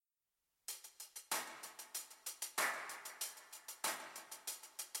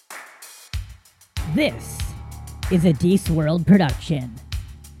This is a Deece World production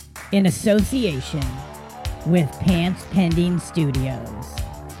in association with Pants Pending Studios.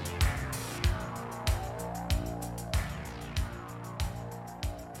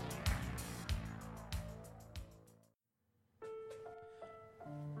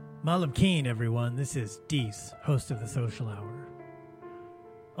 Malam Keen, everyone. This is Deece, host of the Social Hour.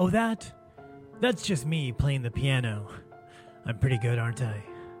 Oh, that's just me playing the piano. I'm pretty good, aren't I?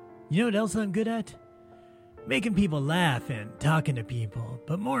 You know what else I'm good at? Making people laugh and talking to people,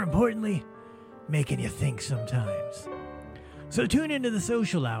 but more importantly, making you think sometimes. So tune into the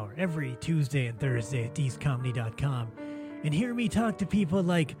Social Hour every Tuesday and Thursday at DeeceComedy.com and hear me talk to people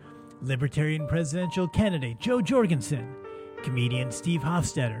like Libertarian presidential candidate Joe Jorgensen, comedian Steve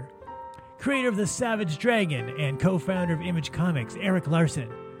Hofstetter, creator of The Savage Dragon and co-founder of Image Comics Eric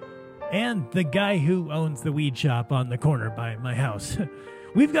Larson, and the guy who owns the weed shop on the corner by my house.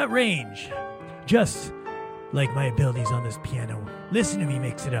 We've got range, just like my abilities on this piano. Listen to me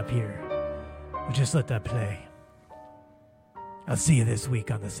mix it up here. We'll just let that play. I'll see you this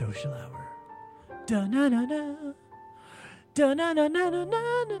week on the Social Hour. Da-na-na-na.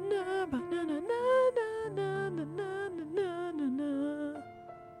 Da-na-na-na-na-na-na-na. Ba-na-na-na-na-na-na-na-na.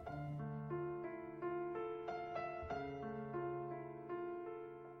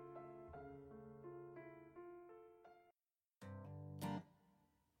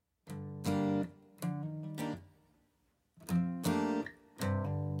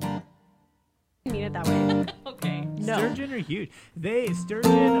 Mean it that way. Okay. No. Sturgeon are huge.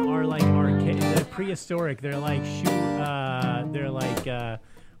 Sturgeon are like archaic. They're prehistoric. They're like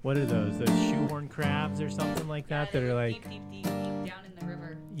what are those? Those shoehorn crabs or something like that? That are like deep down in the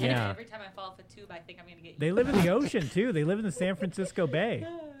river. Yeah. Every time I fall off a tube, I think I'm gonna get. They live in the ocean too. They live in the San Francisco Bay.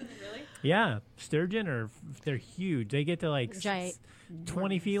 Really? Yeah, sturgeon they're huge. They get to like Giant.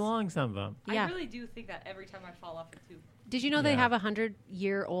 20 feet long. Some of them. Yeah. I really do think that every time I fall off a tube. Did you know they Yeah. have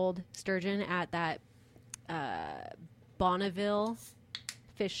 100-year-old sturgeon at that Bonneville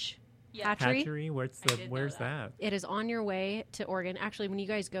fish Yeah. hatchery? Where's I did know where's that. that? It is on your way to Oregon. Actually, when you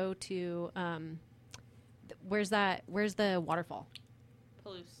guys go to where's the waterfall?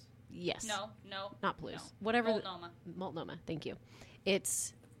 Palouse. Yes. No. Not Palouse. No. Whatever. Multnomah. Multnomah. Thank you.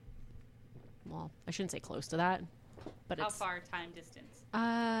 It's I shouldn't say close to that, but How it's far time distance?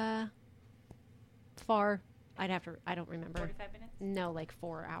 far. I don't remember. 45 minutes? No, like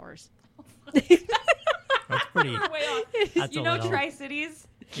 4 hours. That's pretty. We're way off. That's You a know little. Tri-Cities?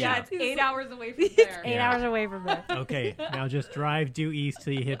 Yeah. Yeah, it's 8 hours away from there. 8 Yeah. hours away from there. Okay, now just drive due east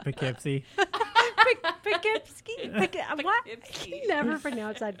till you hit Poughkeepsie. Poughkeepsie. What? I Poughkeepsie. can never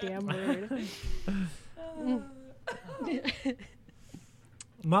pronounce that damn word.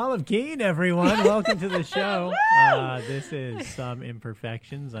 Malam Keen, everyone. Welcome to the show. This is Some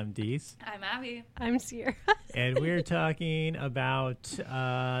Imperfections. I'm Deece. I'm Abby. I'm Sierra. And we're talking about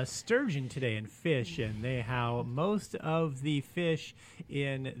sturgeon today and fish, and how most of the fish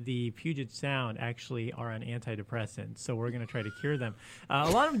in the Puget Sound actually are on antidepressants. So we're going to try to cure them. A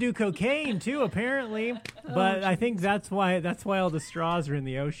lot of them do cocaine too, apparently. But I think that's why all the straws are in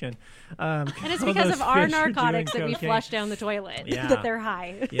the ocean. And it's all because those of our fish are doing narcotics that we cocaine. flush down the toilet Yeah. that they're high.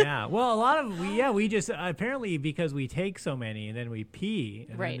 Yeah, well, a lot of we just apparently because we take so many and then we pee,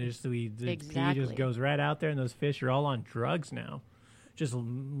 and Right. then the pee Exactly. just goes right out there, and those fish are all on drugs now, just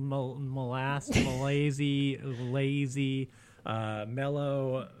lazy,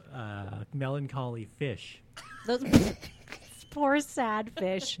 mellow, melancholy fish. Those poor sad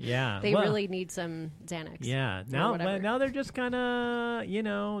fish. Yeah, They well, really need some Xanax. Yeah, whatever. now they're just kind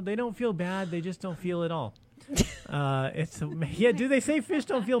of they don't feel bad, they just don't feel it all. Do they say fish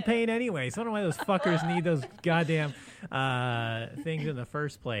don't feel pain anyway? So I don't know why those fuckers need those goddamn things in the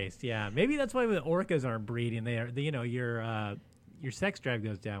first place. Yeah, maybe that's why the orcas aren't breeding. Your sex drive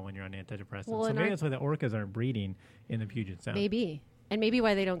goes down when you're on antidepressants. Well, so and maybe that's why the orcas aren't breeding in the Puget Sound. Maybe. And maybe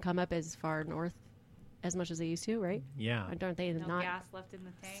why they don't come up as far north as much as they used to, right? Yeah. Or don't they No not gas left in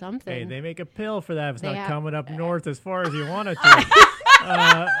the tank. something? Hey, they make a pill for that if it's They not have- coming up north as far as you want it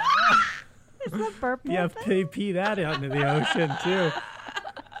to. Is that purple? You have to pee that out into the ocean too.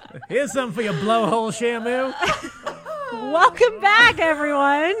 Here's something for your blowhole, Shamu. Welcome back,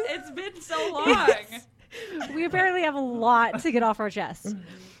 everyone. It's been so long. We apparently have a lot to get off our chests.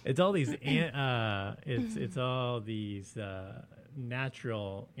 It's all these. It's all these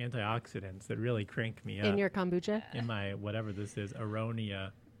natural antioxidants that really crank me up. In your kombucha? in my whatever this is, Aronia.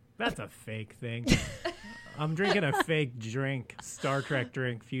 That's a fake thing. I'm drinking a fake drink, Star Trek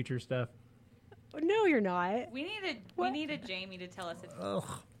drink, future stuff. No, you're not. We needed Jamie to tell us if Ugh.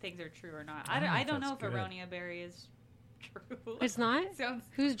 things are true or not. I don't know I if don't know if that's good. Aronia berry is true. It's not? Sounds.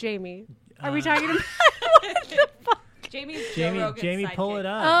 Who's Jamie? Are we talking about? Jamie's Joe Jamie, Rogan's Jamie, pull sidekick. it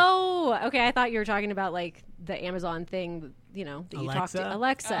up. Oh, okay. I thought you were talking about like the Amazon thing, you know, that you talk Alexa? to.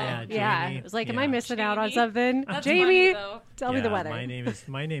 Alexa. Yeah, Yeah. Jamie. It was like, am Yeah. I missing out on Jamie. something? That's Jamie, funny, though. tell me the Yeah, weather.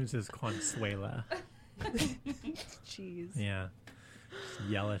 My name's is Consuela. Jeez. Yeah. Just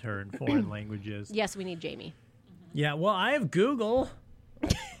yell at her in foreign languages. Yes, we need Jamie. Yeah, well, I have Google.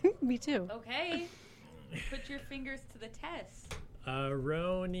 Me too. Okay. Put your fingers to the test.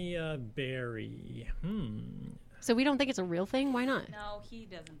 Aronia berry. So we don't think it's a real thing? Why not? No, he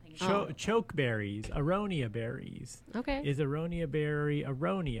doesn't think so. Choke berries. Aronia berries. Okay. Is aronia berry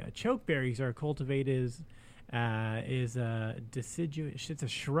aronia? Choke berries are cultivated is a deciduous. It's a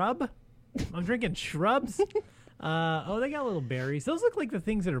shrub. I'm drinking shrubs. They got little berries. Those look like the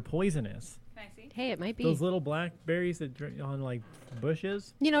things that are poisonous. Can I see? Hey, it might be. Those little black berries that drink on like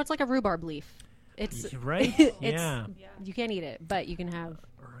bushes. You know, it's like a rhubarb leaf. It's Right? it's- Yeah. Yeah. You can't eat it, but you can have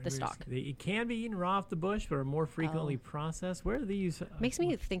the stalk. It can be eaten raw off the bush, but are more frequently processed. Where are these? Makes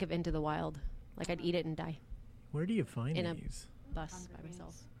me think of Into the Wild. Like I'd eat it and die. Where do you find in a- these? Bus Hunger by Games.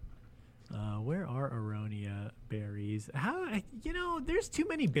 myself. Where are aronia berries? There's too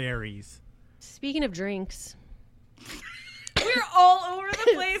many berries. Speaking of drinks, We're all over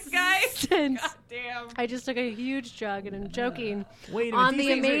the place, guys. since God damn. I just took a huge jug and I'm joking Wait a minute. on these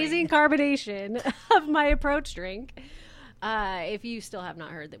the things are- amazing carbonation of my approach drink. If you still have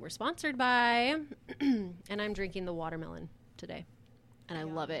not heard that we're sponsored by, and I'm drinking the watermelon today, and I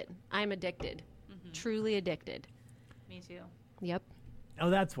love it. I'm addicted, truly addicted. Me too. Yep. Oh,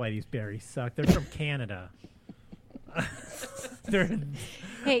 that's why these berries suck. They're from Canada. They're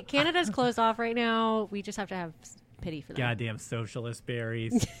Hey, Canada's closed off right now. We just have to have pity for them. goddamn socialist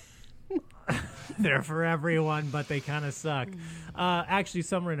berries. They're for everyone, but they kind of suck. Actually,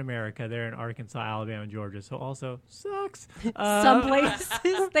 some are in America. They're in Arkansas, Alabama, and Georgia, so also sucks. Some places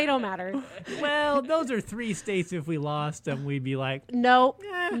they don't matter. Well, those are 3 states. If we lost them, we'd be like, No,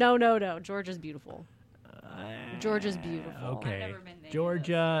 Eh. no. Georgia's beautiful. Georgia's beautiful. okay. never been to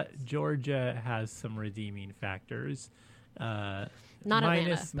any of Georgia has some redeeming factors. Not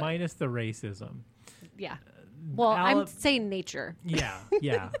minus Atlanta, the racism. Yeah. Well, I'm Alab- saying nature.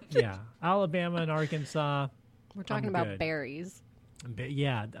 Yeah. Alabama and Arkansas. We're talking I'm about good. berries.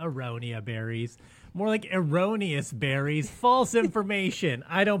 Yeah, aronia berries. More like erroneous berries. False information.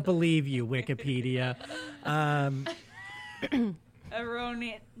 I don't believe you, Wikipedia.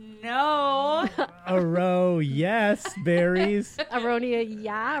 Erroneous. No. Yes, berries. Aronia,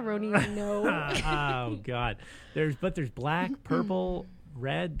 yeah. Aronia, no. Oh God. There's black, purple,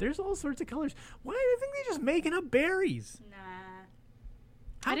 red. There's all sorts of colors. Why do you think they're just making up berries? Nah.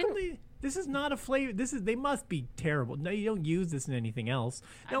 How come this is not a flavor. They must be terrible. No, you don't use this in anything else.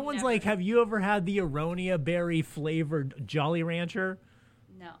 No I've one's never- like, have you ever had the aronia berry flavored Jolly Rancher?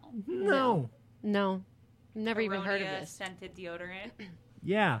 No. No. No. Never even heard of Aronia this. Scented deodorant.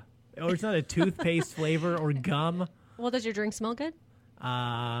 Yeah. Or it's not a toothpaste flavor or gum. Well, does your drink smell good?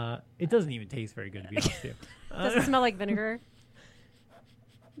 It doesn't even taste very good, to be honest with you. Does it smell like vinegar?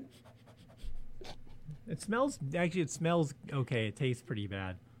 It smells okay. It tastes pretty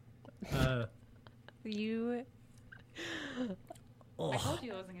bad. You I told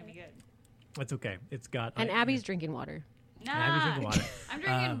you it wasn't gonna be good. It's okay. It's got and Abby's drinking water. Nah. Abby's drinking water. I'm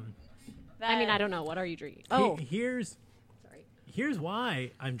drinking. That. I mean, I don't know. What are you drinking? He- Oh, sorry. here's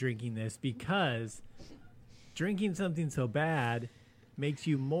why I'm drinking this, because drinking something so bad makes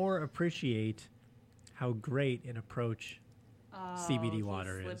you more appreciate how great an approach CBD he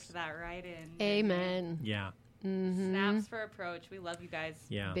water slipped is. that right in. didn't Amen. Yeah. Snaps for approach. We love you guys.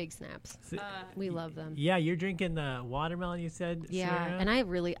 Yeah. Big snaps. So- We love them. yeah, you're drinking the watermelon, you said, Yeah, Sarah? and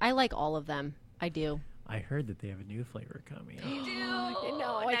I like all of them. I do. I heard that they have a new flavor coming.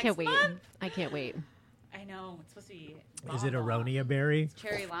 No, I next can't wait. month? I can't wait. I know. It's supposed to be. Is it bomb. aronia berry?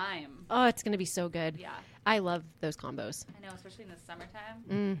 Cherry lime. Oh, it's gonna be so good. Yeah. I love those combos. I know, especially in the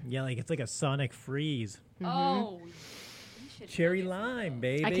summertime. Yeah, like it's like a Sonic Freeze. Oh. we should Cherry go get some of lime, those.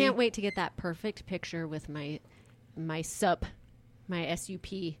 baby. I can't wait to get that perfect picture with my SUP, my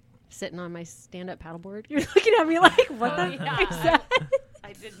SUP sitting on my stand-up paddleboard. You're looking at me like, what the yeah. heck is that?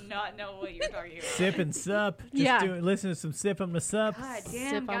 I did not know what you're talking about. Sip and sup. Just Yeah. listen to some sip on the sup. God Sip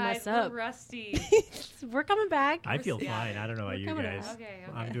damn, on my guys, we're sup. rusty. We're coming back. I feel Yeah. fine. I don't know about you coming guys. out. Okay.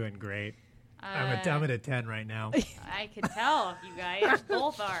 I'm doing great. Uh, I'm at a 10 right now. I can tell you guys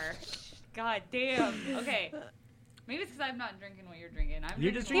both are. God damn. Okay. Maybe it's because I'm not drinking what you're drinking.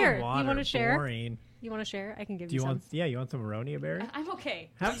 You're just Here, drinking you water. wanna share? Boring. You want to share? I can give Do you you some. want? Yeah, you want some aronia berry? I'm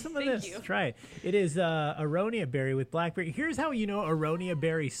okay. Have some of Thank this. you. Try it. It is aronia berry with blackberry. Here's how you know aronia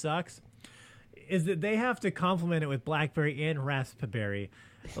berry sucks. is that they have to complement it with blackberry and raspberry.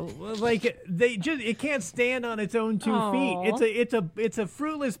 Like it can't stand on its own 2 feet. It's a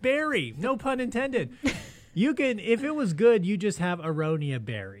fruitless berry. No pun intended. You can, if it was good, you just have aronia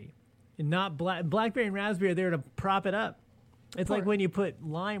berry, and not blackberry and raspberry are there to prop it up. It's like when you put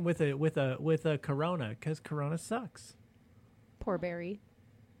lime with a Corona, because Corona sucks. Poor berry.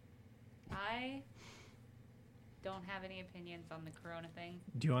 I don't have any opinions on the Corona thing.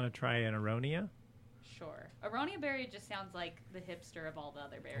 Do you want to try an aronia? Sure. Aronia berry just sounds like the hipster of all the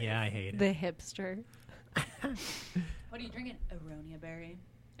other berries. Yeah, I hate it. The hipster. What are you drinking? Aronia berry.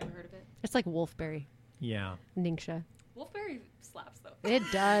 Ever heard of it? It's like wolfberry. Yeah. Ningxia. Wolfberry slaps, though. It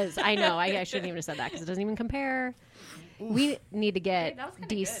does. I know. I shouldn't even have said that because it doesn't even compare. We need to get that was kinda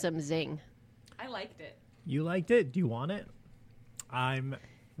Dee good. some zing. I liked it. You liked it? Do you want it?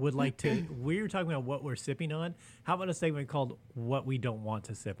 Would like to. We were talking about what we're sipping on. How about a segment called "What We Don't Want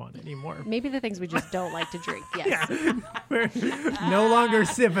to Sip On Anymore"? Maybe the things we just don't like to drink. Yes. We're no longer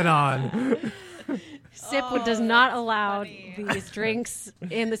sipping on. Sip does not that's allow funny. these drinks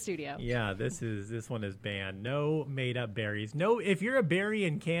in the studio. Yeah, this one is banned. No made up berries. No, if you're a berry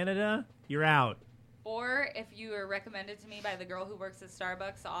in Canada, you're out. Or if you were recommended to me by the girl who works at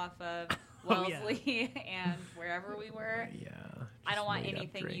Starbucks off of Oh, yeah. Wellesley and wherever we were, Yeah. I don't want just made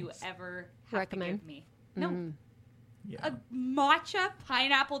up anything you drinks. ever have Recommend? to give me. No. Yeah. A matcha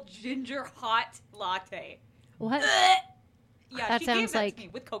pineapple ginger hot latte. What? Yeah, That she sounds gave that like to me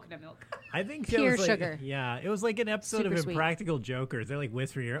with coconut milk. I think pure it was like, sugar. Yeah, it was like an episode Super of sweet. Impractical Jokers. They're like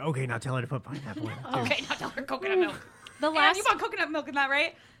whispering, "Here, okay, now tell her to put pineapple in it." too." Okay, now tell her coconut milk. The And last. you want coconut milk in that,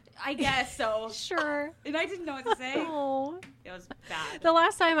 right? I guess so. Sure. And I didn't know what to say. Oh. It was bad. The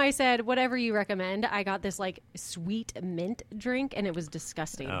last time I said whatever you recommend, I got this like sweet mint drink, and it was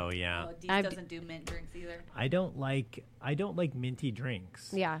disgusting. Oh yeah. Oh, Dee I've- doesn't do mint drinks either. I don't like minty drinks.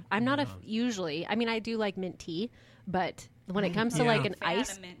 Yeah, I'm not usually. I mean, I do like mint tea, but when it comes to Yeah. like an Fan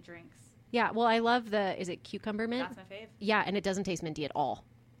ice, of mint drinks. yeah. Well, I love is it cucumber mint? That's my fave. Yeah, and it doesn't taste minty at all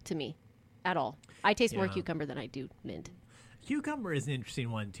to me, at all. I taste more Yeah. cucumber than I do mint. Cucumber is an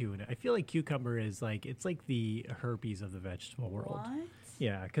interesting one too, and I feel like cucumber is like it's like the herpes of the vegetable world. What?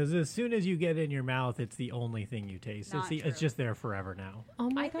 Yeah, because as soon as you get it in your mouth, it's the only thing you taste. Not It's true. just there forever now.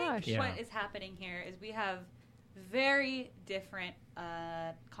 Oh my I gosh! think Yeah. what is happening here is we have very different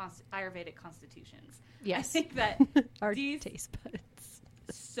Ayurvedic constitutions. Yes. I think that Our Dee's taste buds.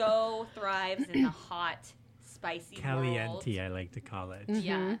 so thrives in the hot, spicy world. Caliente, I like to call it.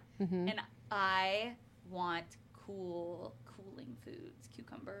 Yeah. Mm-hmm. And I want cooling foods.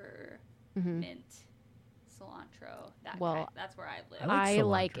 Cucumber, mint, cilantro. Well, that's where I live. I like I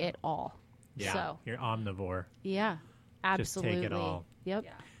like cilantro. it all. Yeah, So you're omnivore. yeah, Just take absolutely. it all. Yep.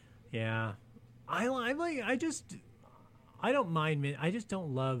 Yeah. Yeah, I don't mind mint. I just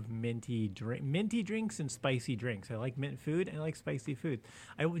don't love minty drinks and spicy drinks. I like mint food and I like spicy food.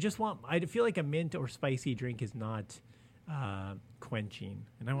 I feel like a mint or spicy drink is not quenching,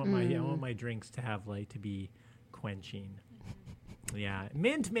 and I want my drinks to have to be quenching. Yeah,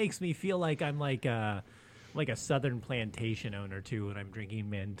 mint makes me feel like I'm like a southern plantation owner too when I'm drinking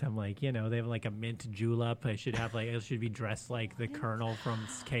mint. I'm like, they have like a mint julep. I should be dressed like the Colonel from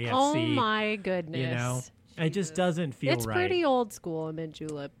KFC. Oh my goodness! It just doesn't feel It's right. pretty old school, a mint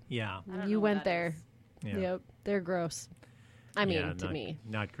julep. Yeah. I don't You know what went that there. is. Yeah. Yep, they're gross. I mean, Yeah, to me.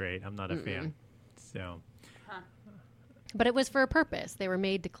 not great. I'm not a fan. So But it was for a purpose. They were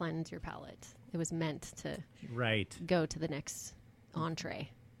made to cleanse your palate. It was meant to right, go to the next entree.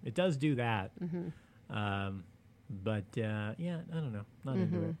 it does do that. Mm-hmm. But yeah, I don't know. Not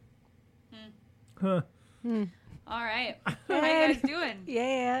into it. Huh. All right. How are you guys doing?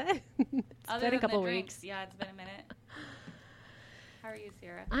 Yeah. Other been a than couple the drinks. weeks. Yeah, it's been a minute. How are you,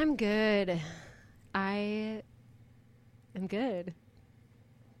 Sarah? I'm good. I am good.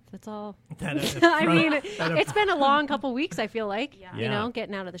 That's all. I mean, it's been a long couple weeks, I feel like. Yeah. You Yeah. know,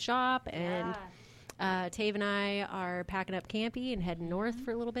 getting out of the shop. And Yeah. Tave and I are packing up Campy and heading north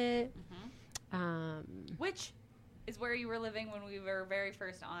for a little bit. Which is where you were living when we were very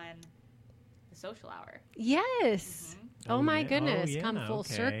first on the social hour. Yes. Oh, my yeah. goodness. Oh, yeah. Come full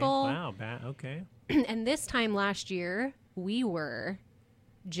Okay. circle. Wow. Okay. And this time last year, we were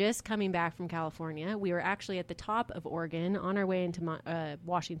just coming back from California. We were actually at the top of Oregon on our way into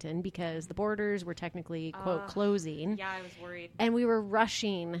Washington because the borders were technically, quote, closing. Yeah, I was worried. And we were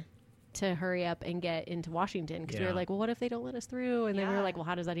rushing to hurry up and get into Washington because we were Yeah. like, well, what if they don't let us through? And then we were Yeah. like, well,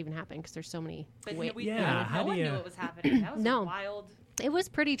 how does that even happen? Because there's so many But ways. Yeah, how no do one you- knew it was happening. That was No. a wild. It was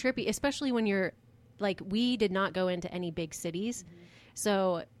pretty trippy, especially when you're like, we did not go into any big cities.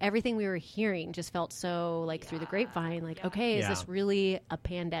 So everything we were hearing just felt so like through the grapevine, like, okay, is this really a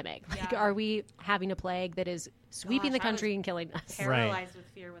pandemic? Like, are we having a plague that is sweeping the country and killing us? Paralyzed with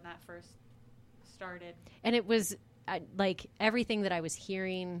fear when that first started. And it was like everything that I was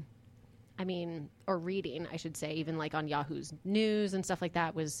hearing, or reading, I should say, even like on Yahoo's news and stuff like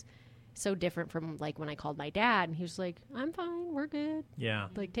that was so different from like when I called my dad and he was like, I'm fine, we're good. Yeah.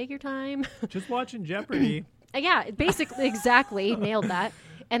 Like, take your time. Just watching Jeopardy. Yeah, basically, exactly. Nailed that.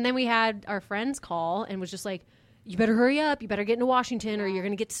 And then we had our friends call and was just like, you better hurry up. You better get into Washington or you're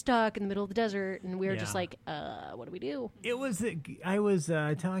going to get stuck in the middle of the desert. And we were just like, what do we do? I was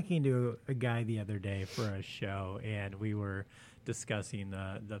talking to a guy the other day for a show, and we were discussing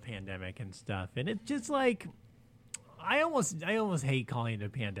the pandemic and stuff. And it's just like, I almost hate calling it a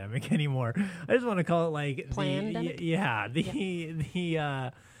pandemic anymore. I just want to call it like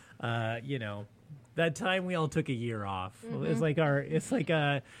that time we all took a year off. Mm-hmm. It was like it was like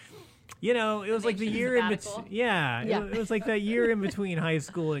the year in between. It was like that year in between high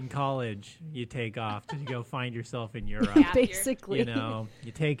school and college. You take off to go find yourself in Europe. Basically, you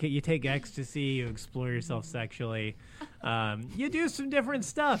take ecstasy. You explore yourself sexually. You do some different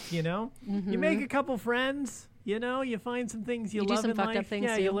stuff. You make a couple friends. You find some things you love do some in fucked life. up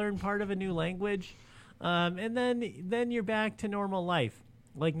things too. You learn part of a new language, and then you're back to normal life,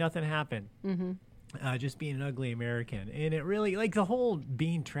 like nothing happened. Mm-hmm. Just being an ugly American. And it really, like, the whole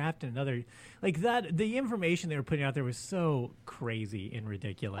being trapped in another, like, that, the information they were putting out there was so crazy and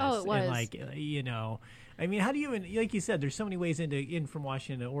ridiculous. Oh, it was. And, like, how do you even, like you said, there's so many ways in from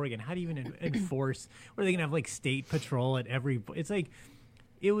Washington to Oregon. How do you even enforce, where are they going to have, like, state patrol at every, it's like,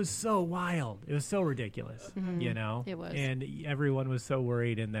 it was so wild. It was so ridiculous, It was. And everyone was so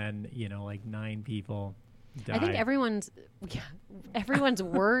worried, and then, like 9 people died. I think everyone's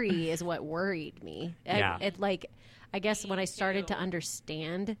worry is what worried me. I guess when I started to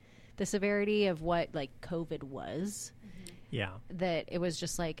understand the severity of what like COVID was, that it was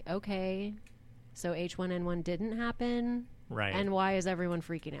just like, okay, so H1N1 didn't happen, right? And why is everyone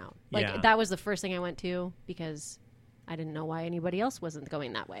freaking out? Like that was the first thing I went to because I didn't know why anybody else wasn't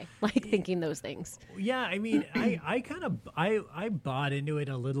going that way, like thinking those things. Yeah, I kind of I bought into it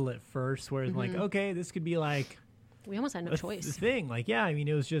a little at first, where it's like, okay, this could be like we almost had no choice. The thing, like,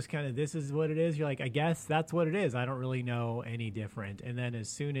 it was just kind of, this is what it is. You're like, I guess that's what it is. I don't really know any different. And then as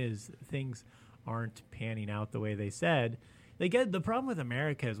soon as things aren't panning out the way they said, the problem with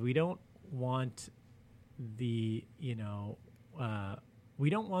America is we don't want the we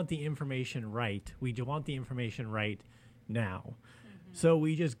don't want the information right. We want the information right now. Mm-hmm. So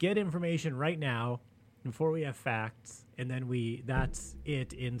we just get information right now before we have facts, and then that's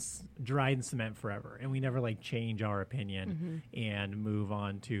it in dried in cement forever. And we never like change our opinion and move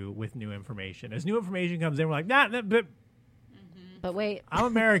on with new information. As new information comes in, we're like, but wait, I'm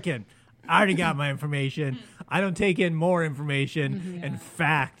American. I already got my information. I don't take in more information and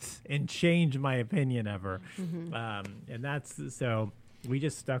facts and change my opinion ever. And that's, so we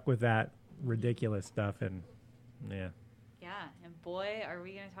just stuck with that ridiculous stuff, and yeah, and boy, are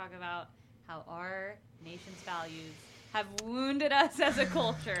we going to talk about how our nation's values have wounded us as a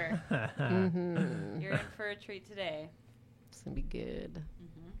culture. You're in for a treat today. It's going to be good.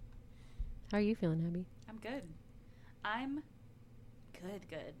 How are you feeling, Abby? I'm good. I'm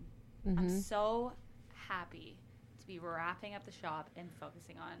good. I'm so happy to be wrapping up the shop and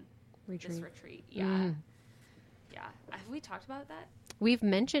focusing on this retreat. Yeah. Have we talked about that? We've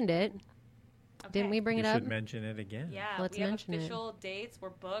mentioned it. Okay. Didn't we bring it up? We should mention it again. Yeah, Let's we have mention official dates.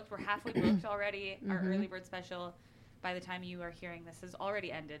 We're booked. We're halfway booked already. Our early bird special, by the time you are hearing this, has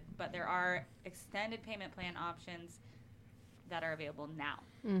already ended. But there are extended payment plan options that are available now.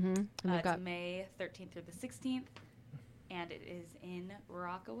 It's May 13th through the 16th. And it is in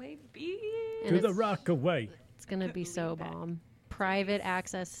Rockaway Beach. To the Rockaway. It's going to be so bomb. Private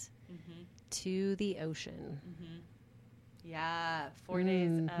access to the ocean. Yeah, 4 days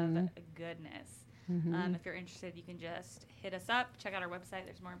of goodness. If you're interested, you can just hit us up. Check out our website.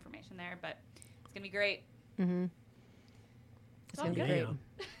 There's more information there, but it's going to be great. It's going to be great.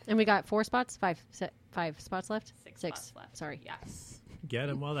 And we got 4 spots? 5 spots left? 6 spots left. Sorry. Yeah. Get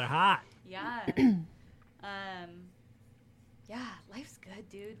them while they're hot. Yeah. Yeah, life's good,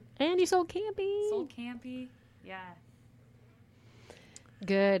 dude. And you sold campy. Yeah.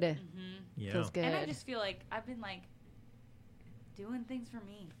 Good. Yeah. Feels good. And I just feel like I've been like doing things for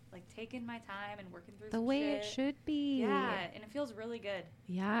me, like taking my time and working through the way it should be. Yeah, and it feels really good.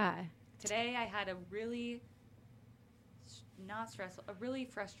 Yeah. Today I had a really not stressful, a really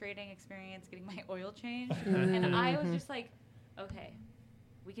frustrating experience getting my oil changed, and I was just like, okay,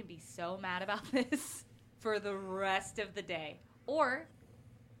 we can be so mad about this for the rest of the day, Or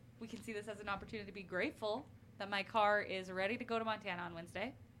we can see this as an opportunity to be grateful that my car is ready to go to Montana on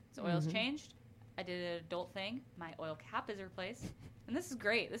Wednesday. So oil's changed. I did an adult thing. My oil cap is replaced. And this is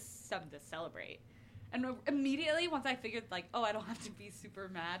great. This is something to celebrate. And immediately, once I figured, like, oh, I don't have to be super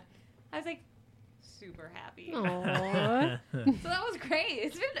mad, I was like, super happy. Aww. So that was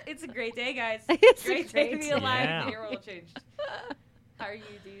great. It's a great day, guys. It's a great day to great be alive. Yeah. And your world changed. How are you,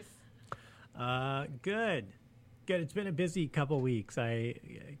 Dees? Good. It's been a busy couple weeks.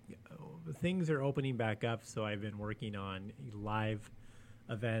 Things are opening back up, so I've been working on live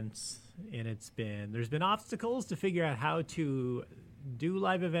events, and there's been obstacles to figure out how to do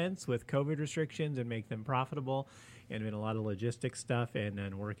live events with COVID restrictions and make them profitable, and been a lot of logistics stuff, and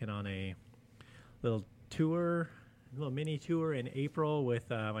then working on a little mini tour in April with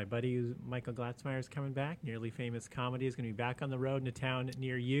my buddy Michael Glatzmeyer is coming back. Nearly Famous Comedy is going to be back on the road in a town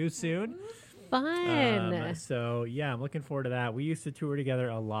near you soon. Fun. So yeah, I'm looking forward to that. We used to tour together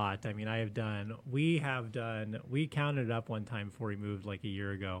a lot. I mean, we counted it up one time before we moved like a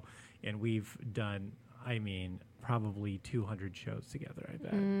year ago, and we've done, probably 200 shows together, I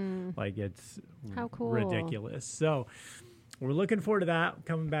bet. Like, it's How cool. ridiculous. So we're looking forward to that,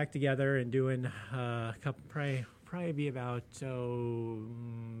 coming back together and doing a couple, probably be about a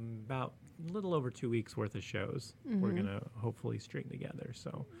little over 2 weeks worth of shows. We're going to hopefully string together.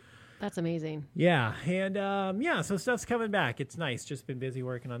 So That's amazing. yeah. And so stuff's coming back. It's nice. Just been busy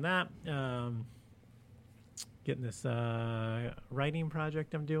working on that. Getting this writing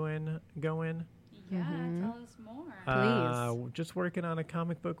project I'm doing going. Yeah, tell us more. Please. Just working on a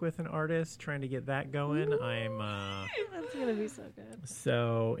comic book with an artist, trying to get that going. That's going to be so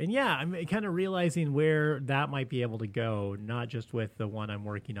good. I'm kind of realizing where that might be able to go, not just with the one I'm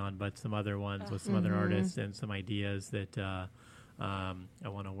working on, but some other ones with some other artists and some ideas that I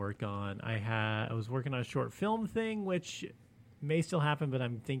want to work on. I was working on a short film thing, which may still happen, but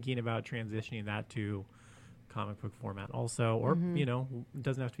I'm thinking about transitioning that to comic book format also, or, it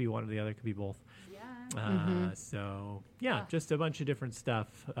doesn't have to be one or the other. It could be both. Just a bunch of different stuff.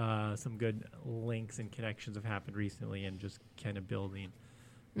 Some good links and connections have happened recently, and just kind of building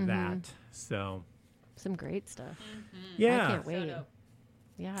that. So Some great stuff. yeah, I can't wait. So dope.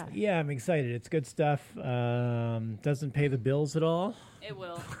 Yeah. yeah, I'm excited. It's good stuff. Doesn't pay the bills at all, It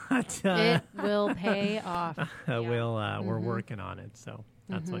will. but It will pay off. we're working on it. So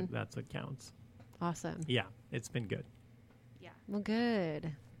that's what counts. Awesome. Yeah, it's been good. Yeah. Well,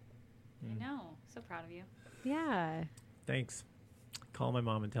 good. I know. So proud of you. Yeah. Thanks. Call my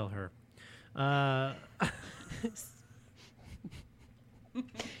mom and tell her.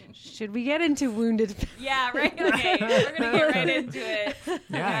 Should we get into wounded? Yeah, right. Okay, we're gonna get right into it.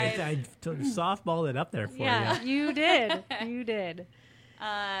 Yeah, Guys. I softballed it up there for Yeah, you did. You did.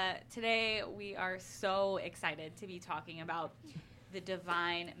 Today we are so excited to be talking about the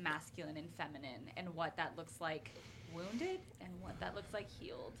divine masculine and feminine, and what that looks like wounded and what that looks like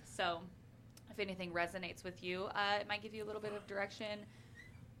healed. So if anything resonates with you, it might give you a little bit of direction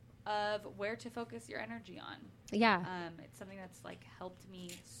of where to focus your energy on. Yeah. It's something that's like helped me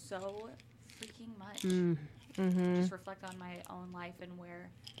so freaking much. Just reflect on my own life and where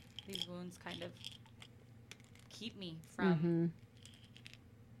these wounds kind of keep me from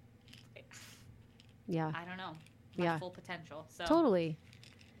Yeah. I don't know, my full potential. So Totally.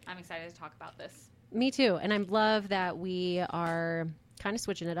 I'm excited to talk about this. Me too. And I love that we are kind of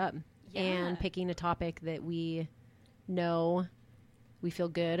switching it up Yeah. and picking a topic that we know we feel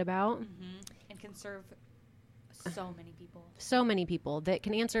good about. And can serve so many people. So many people that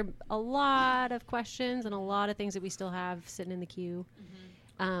can answer a lot of questions and a lot of things that we still have sitting in the queue.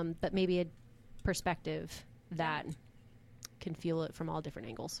 But maybe a perspective that can feel it from all different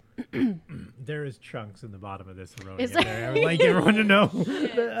angles. There is chunks in the bottom of this aronia Is there. I would like everyone to know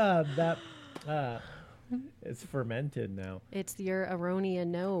that it's fermented now. It's your Aronia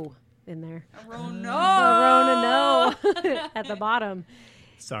no in there. No. Arona no at the bottom.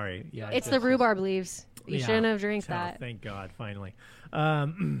 Sorry. Yeah, It's the rhubarb leaves. You shouldn't have drank that. Thank God, finally.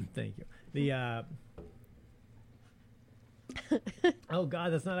 Thank you. The oh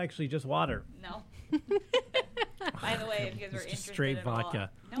God, that's not actually just water. No. By the way, if you guys are It's just interested straight at all-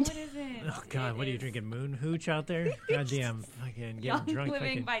 vodka. No, it isn't. Oh God, It what are you is drinking? Moon hooch out there? Goddamn, fucking Young getting drunk.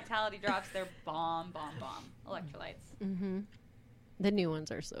 Living Fucking. Vitality Drops. They're bomb. Electrolytes. The new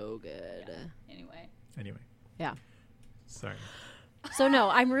ones are so good. Anyway. Yeah. Sorry. So no,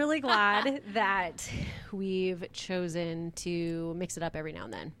 I'm really glad that we've chosen to mix it up every now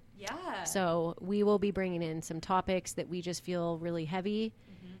and then. Yeah. So we will be bringing in some topics that we just feel really heavy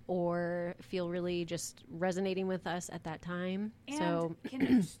or feel really just resonating with us at that time. And So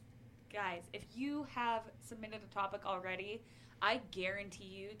can guys, if you have submitted a topic already, I guarantee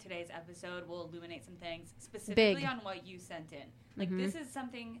you today's episode will illuminate some things specifically Big. on what you sent in. Like, this is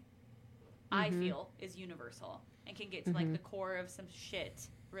something I feel is universal and can get to, like, the core of some shit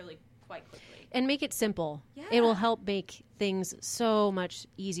really quite quickly. And make it simple. Yeah. It will help make things so much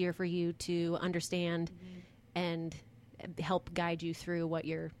easier for you to understand and help guide you through what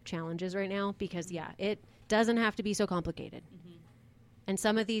your challenge is right now. Because, it doesn't have to be so complicated. And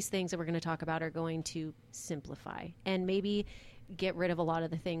some of these things that we're going to talk about are going to simplify and maybe get rid of a lot of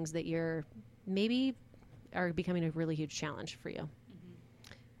the things that you're maybe are becoming a really huge challenge for you.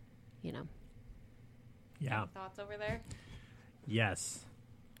 You know. Yeah. Any thoughts over there? Yes.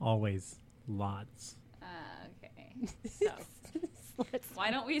 Always. Lots. Okay. So,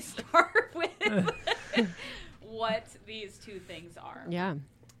 why don't we start with what these two things are? Yeah.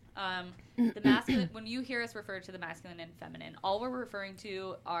 The masculine, when you hear us refer to the masculine and feminine, all we're referring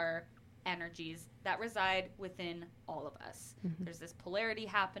to are energies that reside within all of us. There's this polarity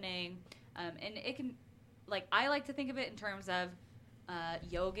happening, and it can, like, I like to think of it in terms of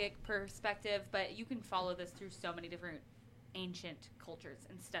yogic perspective, but you can follow this through so many different ancient cultures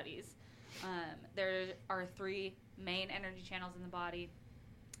and studies. There are 3 main energy channels in the body.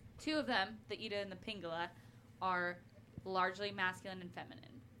 2 of them, the Ida and the Pingala, are largely masculine and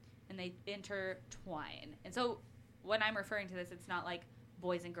feminine, and they intertwine. And so when I'm referring to this, it's not like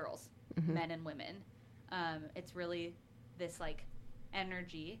boys and girls, men and women. It's really this, like,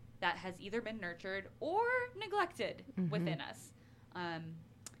 energy that has either been nurtured or neglected within us.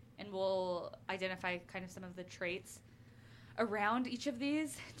 And we'll identify kind of some of the traits around each of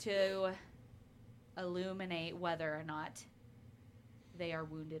these to illuminate whether or not they are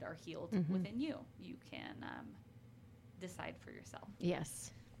wounded or healed within you. You can decide for yourself.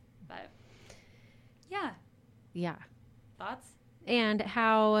 Yes. But, yeah. Yeah. Thoughts? And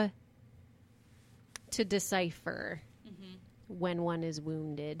how to decipher when one is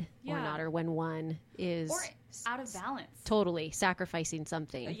wounded or not, or when one is or out of balance. Totally sacrificing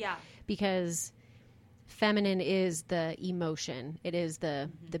something. Yeah. Because feminine is the emotion. It is the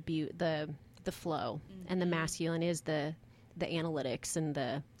flow, and the masculine is the analytics and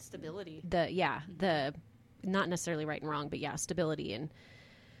the stability. The not necessarily right and wrong, but stability and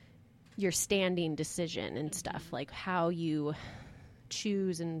your standing decision and stuff, like how you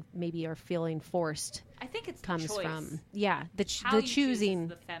choose and maybe are feeling forced. I think it's comes choice. from How the you choosing choose is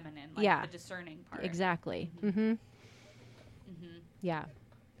the feminine, like the discerning part. Exactly. Yeah.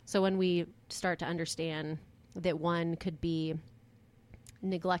 So when we start to understand that one could be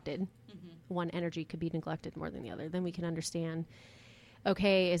neglected, one energy could be neglected more than the other, then we can understand,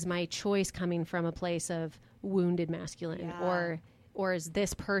 okay, is my choice coming from a place of wounded masculine, or is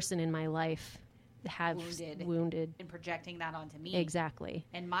this person in my life wounded and projecting that onto me? Exactly.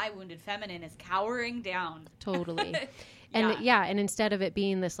 And my wounded feminine is cowering down. Totally. And instead of it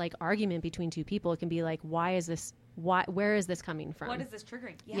being this, like, argument between two people, it can be like, where is this coming from? What is this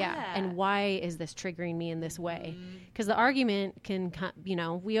triggering? And why is this triggering me in this way? Because the argument can,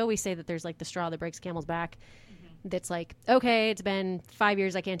 we always say that there's, like, the straw that breaks the camel's back. That's like, okay, it's been 5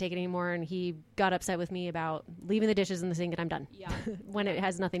 years, I can't take it anymore, and he got upset with me about leaving the dishes in the sink, and I'm done. Yeah. When it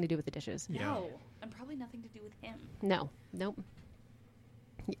has nothing to do with the dishes. No. And probably nothing to do with him. No. Nope.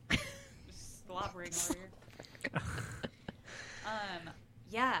 Just slobbering over here.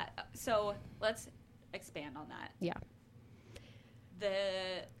 So let's expand on that. Yeah.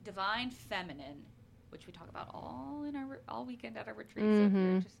 The divine feminine, which we talk about all weekend at our retreat, so if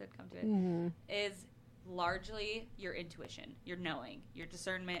you're interested, come to it, is largely your intuition, your knowing, your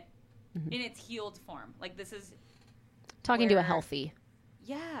discernment in its healed form. Like, this is talking to a healthy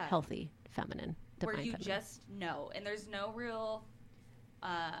feminine, where divine you feminine. just know, and there's no real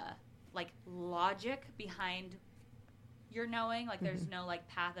like logic behind your knowing. Like, there's no, like,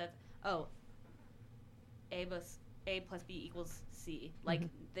 path of A plus B equals C. Like,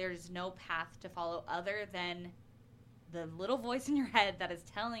 there's no path to follow other than the little voice in your head that is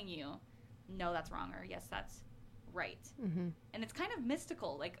telling you, no, that's wrong, or yes, that's right. And it's kind of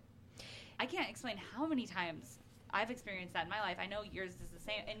mystical. Like, I can't explain how many times I've experienced that in my life. I know yours is the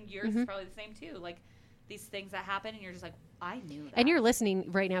same, and yours is probably the same too. Like, these things that happen, and you're just like, I knew that. And you're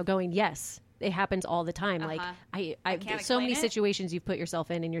listening right now going, yes, it happens all the time. Like, I can't so many explain it. situations you've put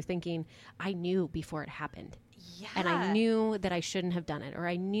yourself in, and you're thinking, I knew before it happened. Yeah. And I knew that I shouldn't have done it, or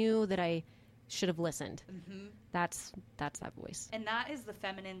I knew that I should have listened. That's that voice. And that is the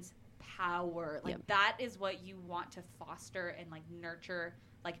feminine's power. Like, that is what you want to foster and, like, nurture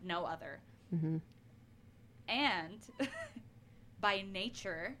like no other. And by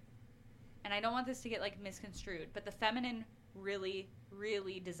nature, and I don't want this to get, like, misconstrued, but the feminine really,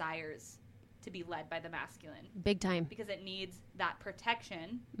 really desires to be led by the masculine. Big time. Because it needs that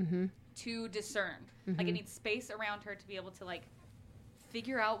protection Mm-hmm. to discern. Like it needs space around her to be able to like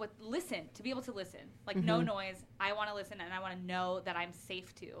figure out to be able to listen. Like no noise. I want to listen and I want to know that I'm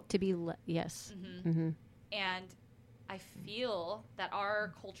safe to. Yes. Mm-hmm. And I feel that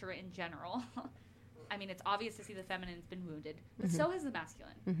our culture in general, I mean, it's obvious to see the feminine's been wounded, but so has the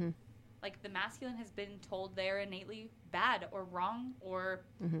masculine. Mm-hmm. Like the masculine has been told they're innately bad or wrong or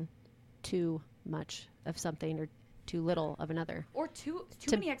Too much of something or too little of another. or too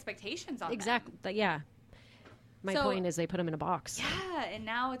many expectations on them. Exactly. Yeah. My So- point is they put them in a box. Yeah, and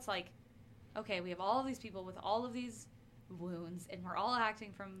now it's like, okay, we have all of these people with all of these wounds, and we're all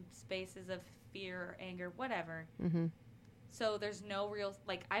acting from spaces of fear or anger, whatever. Mm-hmm. So there's no real,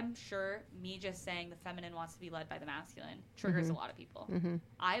 like, I'm sure me just saying the feminine wants to be led by the masculine triggers a lot of people. Mm-hmm.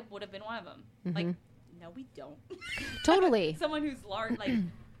 I would have been one of them. Like, no, we don't. Totally. Someone who's large, like,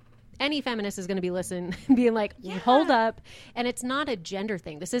 Any feminist is going to be listening, being like, hold up. And it's not a gender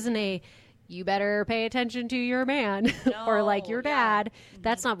thing. This isn't a, you better pay attention to your man or like your No, yeah. dad.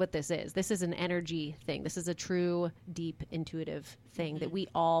 That's not what this is. This is an energy thing. This is a true, deep, intuitive thing that we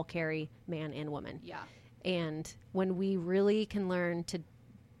all carry, man and woman. yeah. And when we really can learn to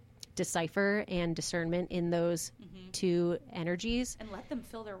decipher and discernment in those two energies, And let them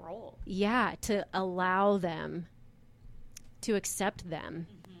fill their role. to allow them to accept them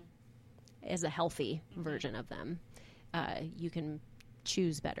as a healthy version of them, you can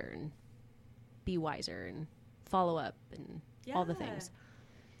choose better and be wiser and follow up and all the Yeah. things.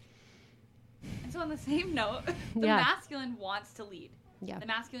 And so on the same note, the Yeah. masculine wants to lead. Yeah. The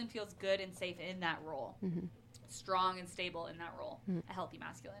masculine feels good and safe in that role. Strong and stable in that role. A healthy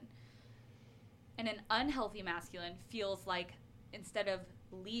masculine. And an unhealthy masculine feels like instead of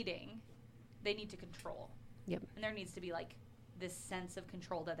leading, they need to control. Yep. And there needs to be like this sense of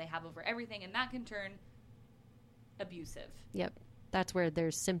control that they have over everything, and that can turn abusive. Yep. That's where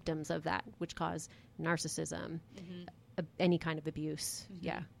there's symptoms of that, which cause narcissism, any kind of abuse.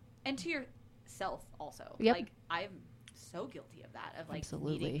 Yeah. And to yourself also. Yep. Like, I'm so guilty of that, of like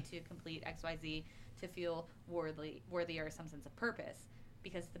Absolutely. needing to complete XYZ to feel worthy or some sense of purpose,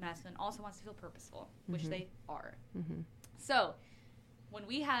 because the masculine also wants to feel purposeful, which they are. So when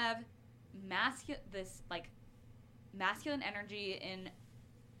we have masculine energy in,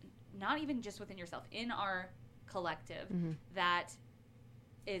 not even just within yourself, in our collective, that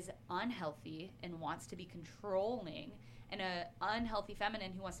is unhealthy and wants to be controlling, and an unhealthy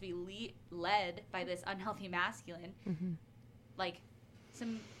feminine who wants to be led by this unhealthy masculine, like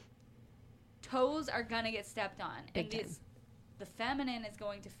some toes are gonna get stepped on, Big and time. the feminine is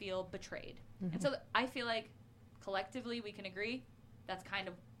going to feel betrayed. And so I feel like collectively we can agree that's kind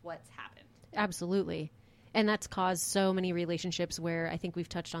of what's happened. Absolutely. And that's caused so many relationships where I think we've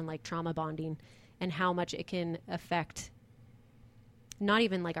touched on like trauma bonding and how much it can affect not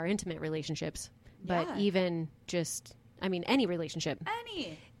even like our intimate relationships, but Yeah. even just, I mean, any relationship.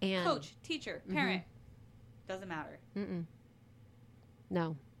 Any And coach, teacher, parent, doesn't matter.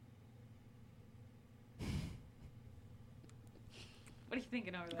 no. What are you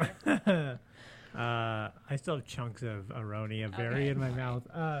thinking over there? I still have chunks of aronia berry Okay. in my mouth.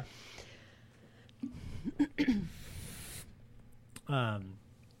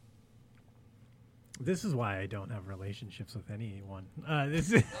 This is why I don't have relationships with anyone.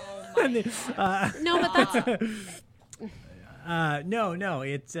 This is Oh my No, but that's no.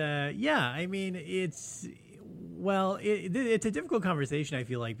 It's yeah. I mean, it's it's a difficult conversation. I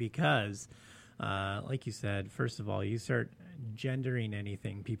feel like because, like you said, first of all, you start gendering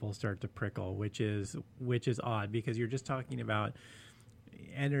anything, people start to prickle, which is odd because you're just talking about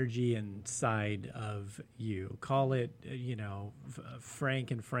energy and side of you. Call it,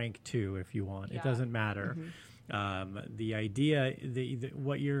 Frank and Frank too, if you want. Yeah. It doesn't matter. The idea,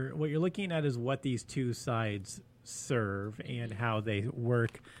 what you're looking at is what these two sides serve and how they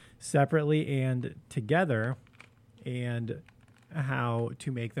work separately and together, and how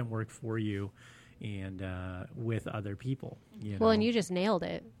to make them work for you and with other people. well, and you just nailed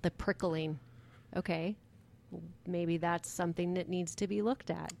it. The prickling. Okay. Maybe that's something that needs to be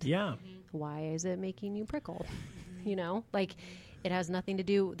looked at. Yeah. Why is it making you prickle? Like it has nothing to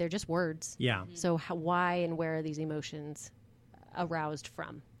do. They're just words. Yeah. So why and where are these emotions aroused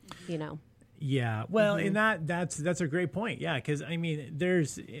from? Yeah. Well, and that's a great point. Yeah, because I mean,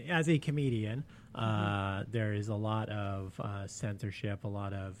 there's, as a comedian, there is a lot of censorship, a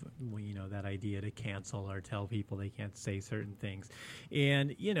lot of that idea to cancel or tell people they can't say certain things,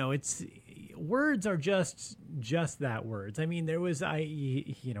 and it's words are just that, words. I mean, there was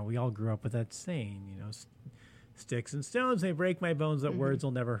we all grew up with that saying, sticks and stones may break my bones, but words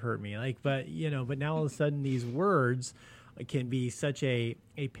will never hurt me. Like, but now all of a sudden these words can be such a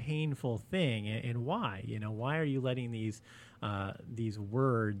painful thing. And why? Why are you letting these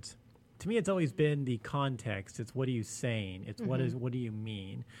words? To me, it's always been the context. It's what are you saying? It's what do you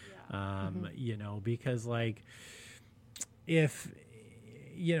mean? Yeah. Because like if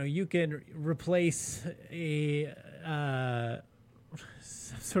you can replace a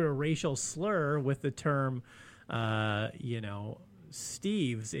sort of racial slur with the term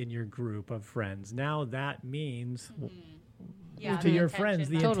Steve's in your group of friends. Now that means to your friends,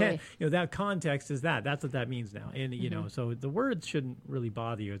 the intent, that context is that's what that means now. And, so the words shouldn't really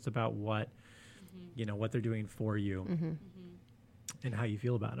bother you. It's about what, what they're doing for you and how you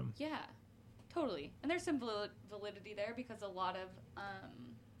feel about them. Yeah, totally. And there's some validity there because a lot of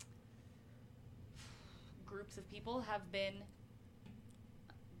groups of people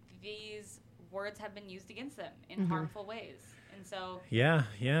these words have been used against them in harmful ways. And so yeah,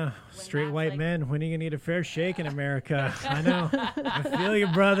 straight white men, when are you gonna get a fair shake in America? I know. I feel you,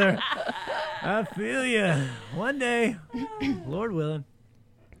 brother. I feel you. One day, Lord willing.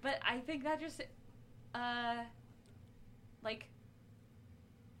 But I think that just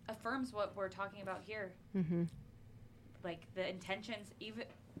affirms what we're talking about here. Like the intentions, even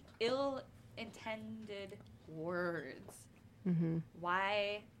ill-intended words.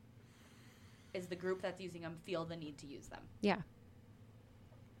 Why is the group that's using them feel the need to use them? Yeah.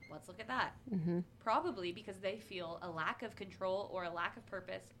 Let's look at that. Probably because they feel a lack of control or a lack of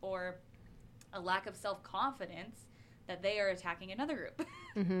purpose or a lack of self-confidence that they are attacking another group.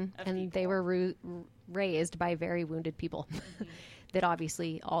 And people. they were raised by very wounded people that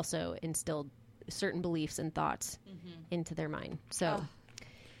obviously also instilled certain beliefs and thoughts into their mind. So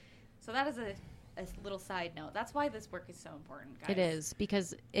that is a little side note. That's why this work is so important, guys. It is,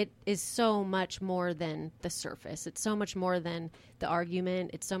 because it is so much more than the surface. It's so much more than the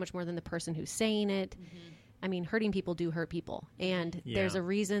argument. It's so much more than the person who's saying it. I mean, hurting people do hurt people. And there's a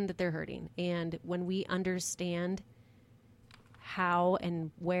reason that they're hurting. And when we understand how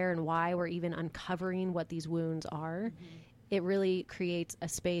and where and why we're even uncovering what these wounds are, it really creates a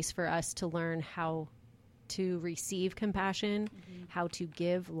space for us to learn how to receive compassion, how to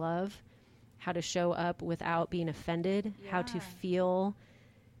give love, how to show up without being offended, how to feel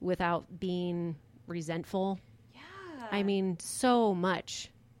without being resentful. Yeah. I mean, so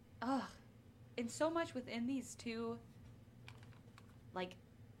much. And so much within these two,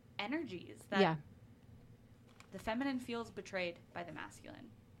 energies that the feminine feels betrayed by the masculine.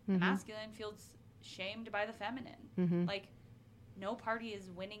 The masculine feels shamed by the feminine. No party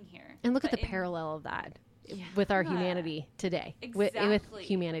is winning here. And look at the parallel of that with our humanity today. Exactly. With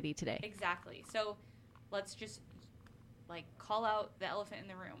humanity today. Exactly. So let's just call out the elephant in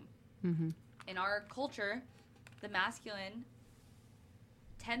the room. In our culture, the masculine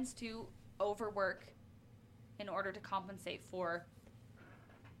tends to overwork in order to compensate for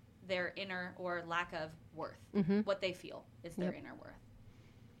their inner or lack of worth. What they feel is their inner worth.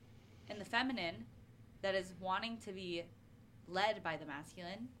 And the feminine that is wanting to be led by the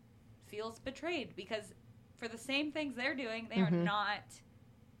masculine feels betrayed because for the same things they're doing, they are not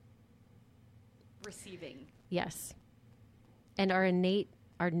receiving. Yes. And our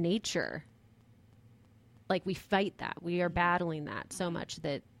nature, we fight that. We are battling that so much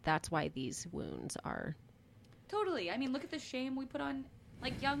that's why these wounds are. Totally. I mean, look at the shame we put on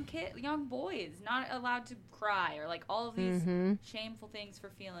young boys, not allowed to cry or all of these shameful things for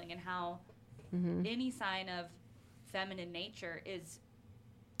feeling, and how any sign of feminine nature is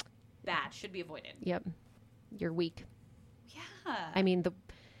bad, should be avoided. Yep. You're weak. Yeah. I mean,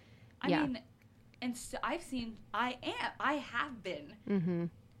 and so I have been.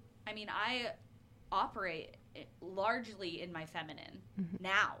 I mean, I operate largely in my feminine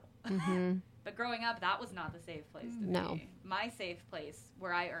now. But growing up, that was not the safe place to be. My safe place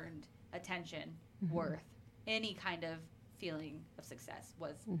where I earned attention, worth, any kind of feeling of success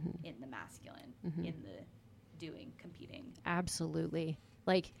was in the masculine, in the doing, competing. Absolutely.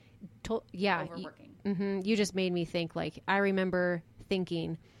 Overworking. You just made me think, I remember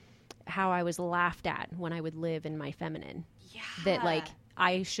thinking how I was laughed at when I would live in my feminine. Yeah. That,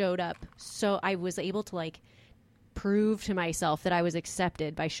 I showed up, so I was able to, prove to myself that I was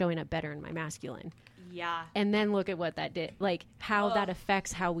accepted by showing up better in my masculine. Yeah. And then look at what that did. How that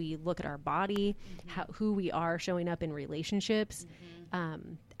affects how we look at our body, who we are showing up in relationships,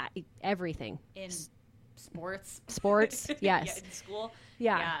 everything. In sports. Yes. Yeah, in school.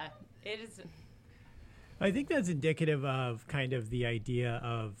 Yeah. It is. I think that's indicative of kind of the idea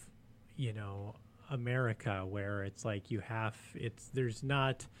of, America, where it's there's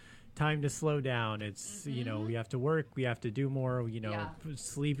not, time to slow down. It's, we have to work, we have to do more,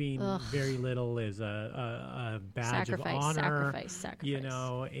 sleeping very little is a badge of honor,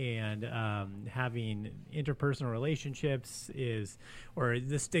 sacrifice. and having interpersonal relationships or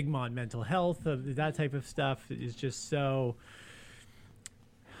the stigma on mental health of that type of stuff is just so...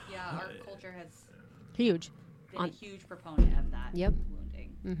 Yeah, our culture has been a huge proponent of that. Yep.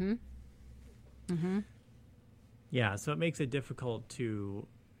 Wounding. Yeah, so it makes it difficult to,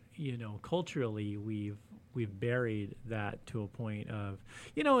 culturally we've buried that to a point of,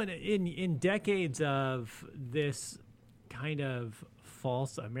 in decades of this kind of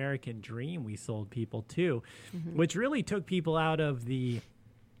false American dream we sold people to, which really took people out of the,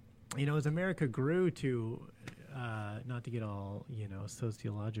 as America grew to, not to get all,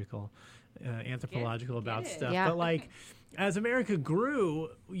 sociological, anthropological about stuff, but like, as America grew,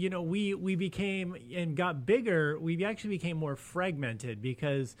 we became and got bigger. We actually became more fragmented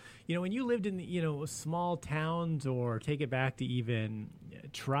because, when you lived in, small towns or take it back to even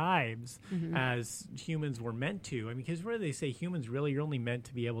tribes as humans were meant to. I mean, because what do they say? Humans really are only meant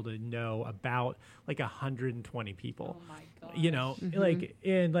to be able to know about like 120 people. Oh my gosh.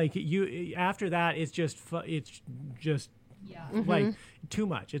 After that, it's just like too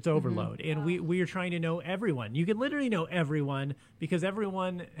much. It's overload. And we are trying to know everyone. You can literally know everyone because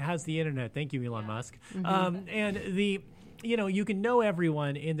everyone has the internet. Thank you, Elon Musk. And you can know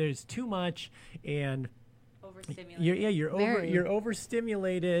everyone, and there's too much, and overstimulated. You're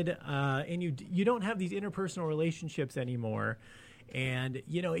overstimulated, and you don't have these interpersonal relationships anymore. And, it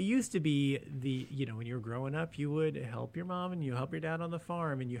used to be when you were growing up, you would help your mom and you help your dad on the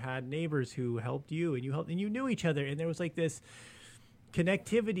farm, and you had neighbors who helped you, and you knew each other. And there was like this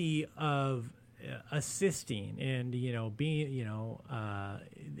connectivity of assisting and, being,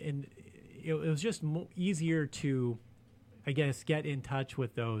 and it was just easier to, I guess, get in touch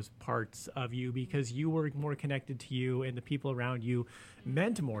with those parts of you because you were more connected to you, and the people around you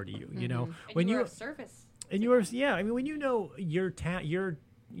meant more to you, And when you were of service. And yours, yeah. I mean, when your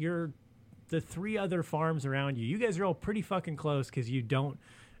the three other farms around you guys are all pretty fucking close because you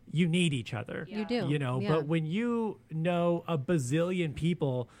need each other. You do. But when you know a bazillion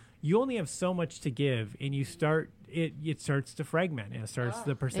people, you only have so much to give, and you start it starts to fragment, and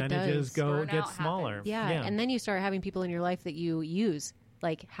the percentages get smaller. Yeah, and then you start having people in your life that you use.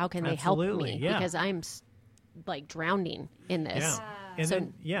 Like, how can they help me? Yeah. Because I'm like drowning in this. Yeah. And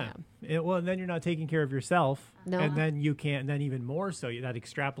then and then you're not taking care of yourself. No. And then you can't. And then even more so, that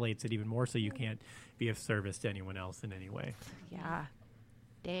extrapolates it even more so you can't be of service to anyone else in any way. Yeah.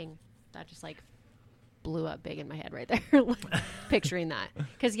 Dang. That just like blew up big in my head right there. Picturing that.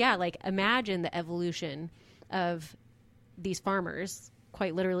 Because imagine the evolution of these farmers,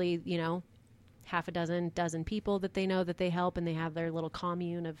 quite literally, half a dozen people that they know that they help, and they have their little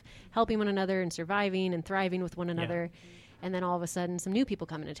commune of helping one another and surviving and thriving with one another. And then all of a sudden some new people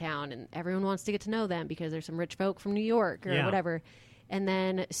come into town, and everyone wants to get to know them because there's some rich folk from New York or whatever. And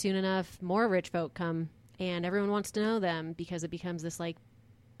then soon enough, more rich folk come, and everyone wants to know them because it becomes this like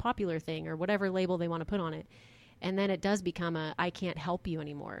popular thing or whatever label they want to put on it. And then it does become I can't help you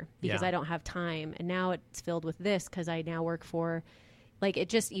anymore because I don't have time. And now it's filled with this because I now work for, like, it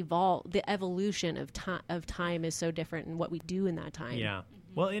just evolved. The evolution of time is so different in what we do in that time. Yeah.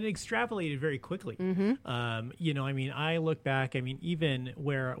 Well, it extrapolated very quickly. I look back, even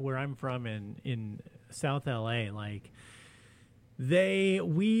where I'm from in South LA, like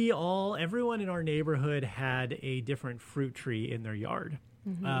everyone in our neighborhood had a different fruit tree in their yard.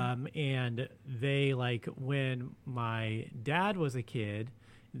 And they, like, when my dad was a kid,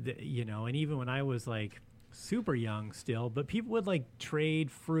 and even when I was like super young still, but people would like trade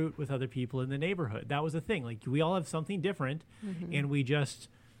fruit with other people in the neighborhood. That was a thing. Like, we all have something different, and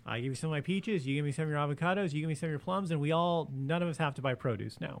I give you some of my peaches, you give me some of your avocados, you give me some of your plums, and none of us have to buy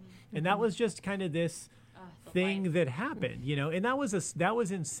produce now. And that was just kind of this thing that happened, and that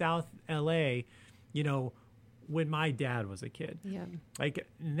was in South LA, when my dad was a kid. Yeah. Like,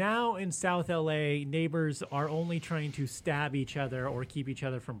 now in South LA, neighbors are only trying to stab each other or keep each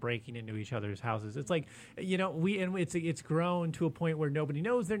other from breaking into each other's houses. It's like, it's grown to a point where nobody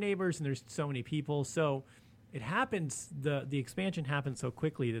knows their neighbors, and there's so many people. So it happens, the expansion happens so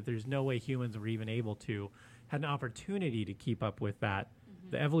quickly that there's no way humans were even able to had an opportunity to keep up with that.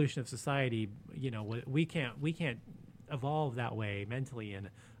 The evolution of society, we can't evolve that way mentally in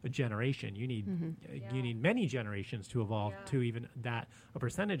a generation. You need many generations to evolve to even a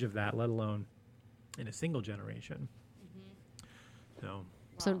percentage of that, let alone in a single generation. So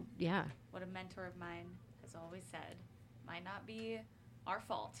yeah, what a mentor of mine has always said, might not be our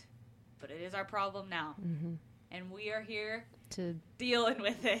fault, but it is our problem now. And we are here dealing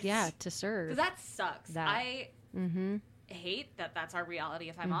with it. Yeah, to serve. Because that sucks. That. I Mm-hmm. hate that that's our reality,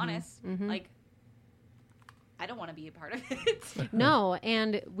 if I'm Mhm. honest. Mhm. Like, I don't want to be a part of it. No,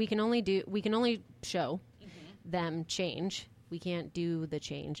 and we can only show them change. We can't do the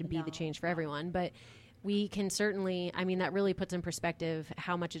change and be the change for everyone, but we can certainly, I mean, that really puts in perspective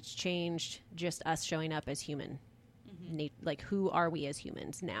how much it's changed just us showing up as human. Like, who are we as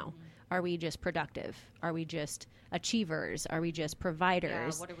humans now? Are we just productive? Are we just achievers? Are we just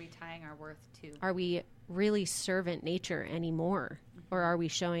providers? Yeah, what are we tying our worth to? Are we really servant nature anymore? Or are we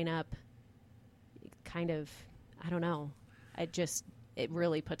showing up kind of, I don't know. It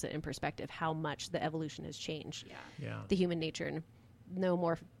really puts it in perspective how much the evolution has changed the human nature, and no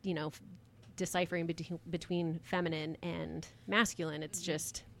more, deciphering between feminine and masculine. It's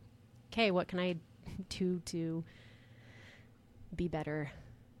just, okay, what can I do to be better,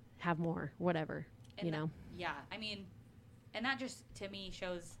 have more, whatever, Yeah, I mean, and that just, to me,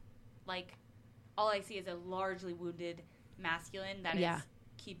 shows, like, all I see is a largely wounded masculine that is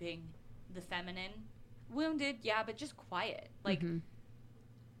keeping the feminine wounded, but just quiet. Like,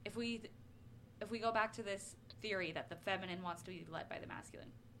 if we go back to this theory that the feminine wants to be led by the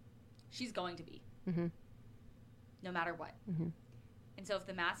masculine, she's going to be, no matter what. And so if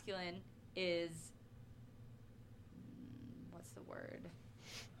the masculine is, what's the word?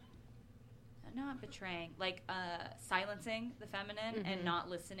 Not betraying, like silencing the feminine and not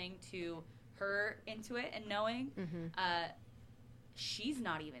listening to her into it and knowing, she's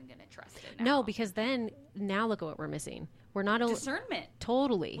not even going to trust it now. No, because now look at what we're missing. We're not discernment.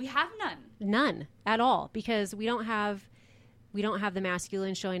 Totally. We have none. None at all, because we don't have the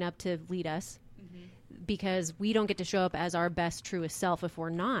masculine showing up to lead us, because we don't get to show up as our best, truest self if we're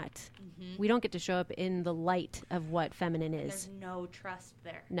not. We don't get to show up in the light of what feminine is. There's no trust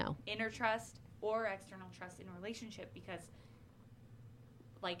there. No. Inner trust or external trust in a relationship, because,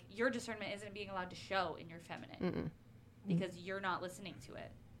 like, your discernment isn't being allowed to show in your feminine because you're not listening to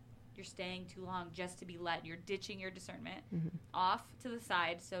it. You're staying too long just to be led. You're ditching your discernment off to the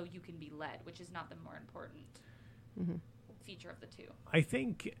side so you can be led, which is not the more important feature of the two. I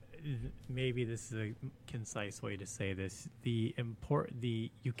think maybe this is a concise way to say this.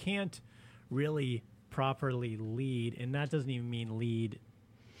 You can't really properly lead, and that doesn't even mean lead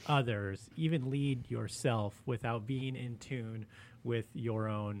others, even lead yourself, without being in tune with your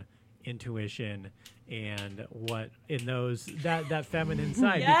own intuition and what in those that feminine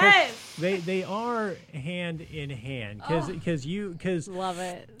side. Because they are hand in hand, because love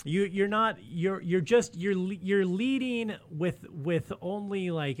it. You're leading with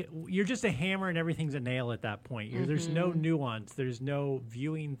only, like, you're just a hammer and everything's a nail at that point. There's no nuance, there's no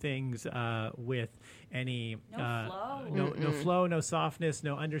viewing things with any no flow, no softness,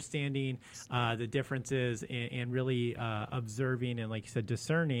 no understanding the differences, and really observing and, like you said,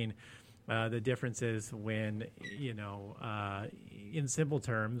 discerning the differences when, in simple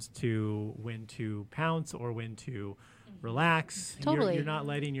terms, to when to pounce or when to relax. Totally. You're not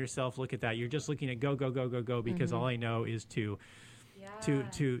letting yourself look at that. You're just looking at go, because all I know is to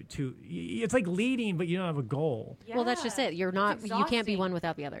it's like leading, but you don't have a goal. Yeah. Well, that's just it. You can't be one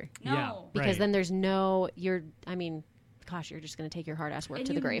without the other. No. Yeah, because then there's you're just going to take your hard ass work And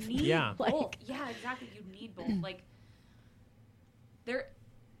to the grave. Need Like, both. Yeah, exactly. You need both. Like,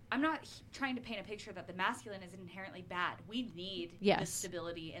 I'm not trying to paint a picture that the masculine is inherently bad. We need the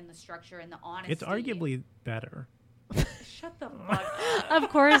stability and the structure and the honesty. It's arguably better. Shut the fuck up. Of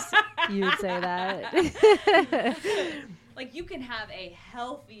course you'd say that. Like, you can have a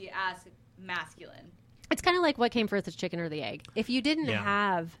healthy ass masculine. It's kind of like what came first, the chicken or the egg. If you didn't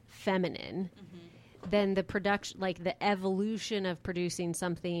have feminine, then the production, like the evolution of producing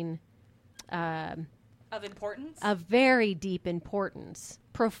something Of importance? of very deep importance,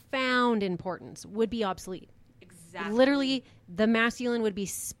 profound importance, would be obsolete. Exactly. Literally, the masculine would be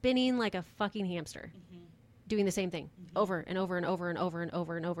spinning like a fucking hamster, doing the same thing over and over and over and over and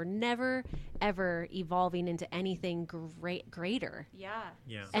over and over, never, ever evolving into anything greater. Yeah.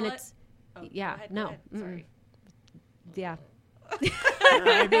 Yeah. So And go ahead. Sorry. Yeah.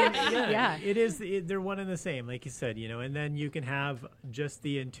 I mean, Yeah. it is. They're one and the same, like you said, and then you can have just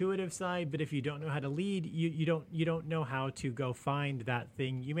the intuitive side, but if you don't know how to lead, you don't know how to go find that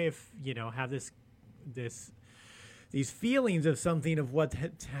thing. You may have these feelings of something, of what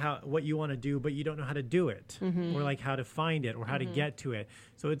you want to do, but you don't know how to do it, or like how to find it, or how to get to it.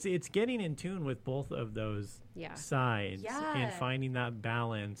 So it's getting in tune with both of those sides and finding that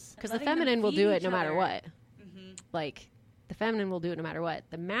balance. Because the feminine will do it no matter what. Like, the feminine will do it no matter what.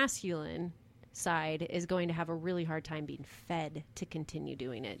 The masculine side is going to have a really hard time being fed to continue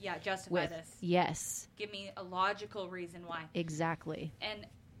doing it. Yeah, justify this. Yes. Give me a logical reason why. Exactly. And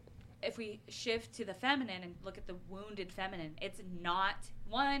if we shift to the feminine and look at the wounded feminine, it's not,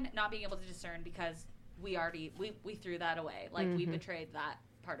 one, not being able to discern because we threw that away. Like, we betrayed that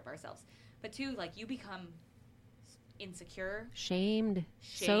part of ourselves. But two, like, you become insecure. Shamed.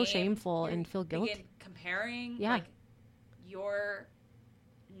 So shameful and feel guilt. Begin comparing, Yeah. like, your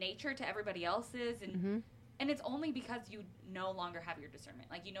nature to everybody else's. And it's only because you no longer have your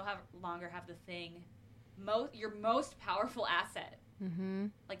discernment. Like, you no longer have the thing, your most powerful asset.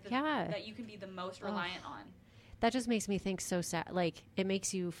 Like, that you can be the most reliant on. That just makes me think so sad. Like, it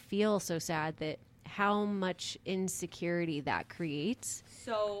makes you feel so sad that how much insecurity that creates.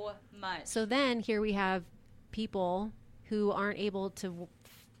 So much. So then here we have people who aren't able to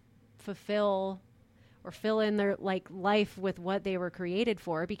fulfill or fill in their like life with what they were created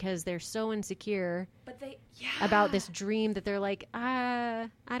for because they're so insecure about this dream that they're like, I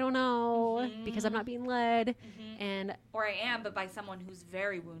don't know because I'm not being led. And or I am, but by someone who's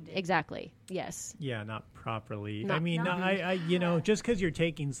very wounded. Exactly. Yes. Yeah, not properly. Not- I mean, not- I you know, just because you're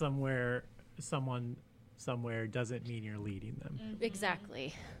taking someone somewhere doesn't mean you're leading them.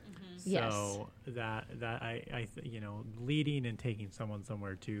 Exactly. Yes. So leading and taking someone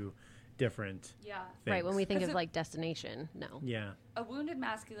somewhere to different Yeah. things. Right. When we think 'Cause of like destination, no. Yeah. A wounded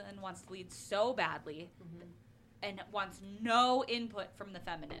masculine wants to lead so badly and wants no input from the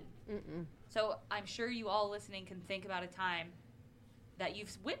feminine. So I'm sure you all listening can think about a time that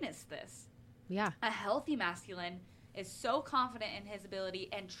you've witnessed this. Yeah. A healthy masculine is so confident in his ability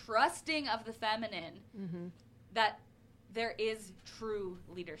and trusting of the feminine that there is true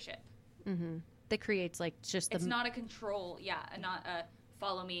leadership. That creates like just It's the not a control, and not a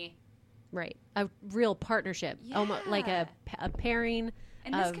follow me. right, a real partnership, almost like a pairing.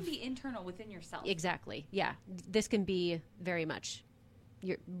 And this can be internal within yourself. Exactly. Yeah. This can be very much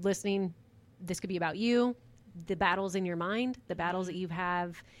you're listening. This could be about you, the battles in your mind, the battles that you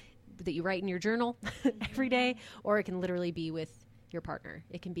have that you write in your journal every day, or it can literally be with your partner.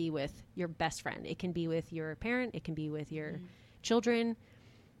 It can be with your best friend. It can be with your parent. It can be with your children.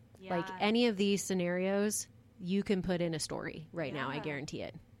 Yeah. Like any of these scenarios, you can put in a story right now. I guarantee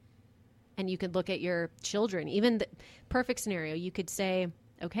it. And you could look at your children, even the perfect scenario. You could say,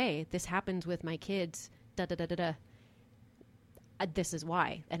 okay, this happens with my kids, da, da, da, da, da. This is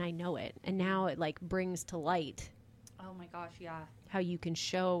why. And I know it. And now it like brings to light Oh my gosh, yeah. how you can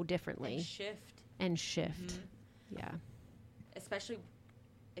show differently And shift. Yeah. Especially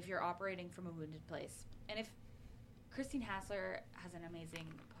if you're operating from a wounded place. And if Christine Hassler has an amazing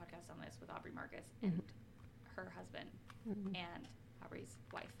podcast on this with Aubrey Marcus and her husband and Aubrey's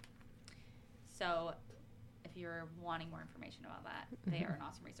wife. So if you're wanting more information about that, they are an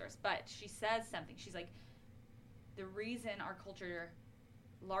awesome resource. But she says something. She's like, the reason our culture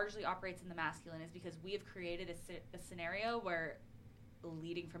largely operates in the masculine is because we have created a scenario where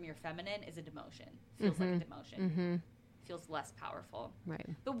leading from your feminine is a demotion. Feels like a demotion. Feels less powerful. Right.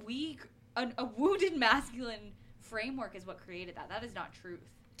 The weak, a wounded masculine framework is what created that. That is not truth.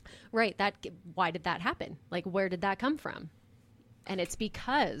 Right. Why did that happen? Like, where did that come from? And it's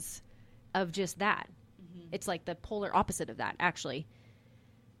because of just that. It's like the polar opposite of that, actually.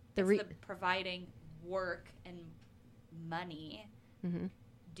 The providing work and money,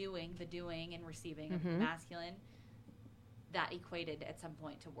 doing and receiving of masculine, that equated at some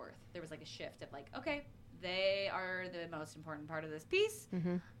point to worth. There was like a shift of like, okay, they are the most important part of this piece.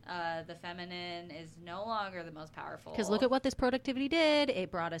 The feminine is no longer the most powerful. Because look at what this productivity did.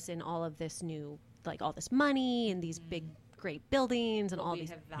 It brought us in all of this new, like all this money and these big, great buildings and what all we these.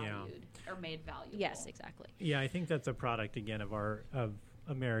 have valued or made valuable. Yes, exactly. Yeah, I think that's a product again of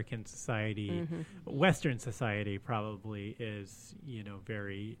American society. Western society probably is,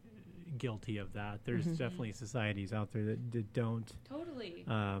 very guilty of that. There's definitely societies out there that don't Totally.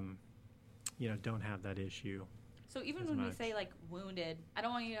 Don't have that issue. So even when we say like wounded, I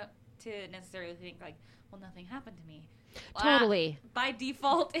don't want you to necessarily think like, well, nothing happened to me. Totally. By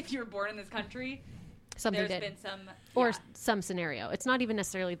default, if you're born in this country, Something there's did. been some Some scenario. It's not even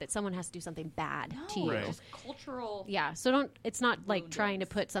necessarily that someone has to do something bad to you. Right. just cultural. Yeah, so it's not like Woundings. trying to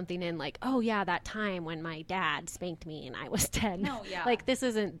put something in like, oh yeah, that time when my dad spanked me and I was 10. No, yeah. Like this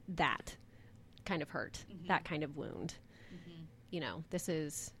isn't that kind of hurt, that kind of wound. This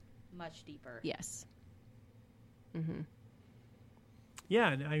is, Much deeper. yes. Yeah,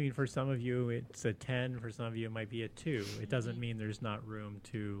 and I mean, for some of you, it's a 10. For some of you, it might be a 2. It doesn't mean there's not room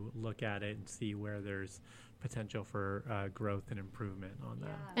to look at it and see where there's potential for growth and improvement on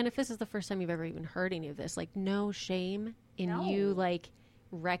that. And if this is the first time you've ever even heard any of this, like no shame in No. you like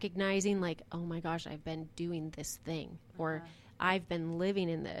recognizing like, oh my gosh, I've been doing this thing, or I've been living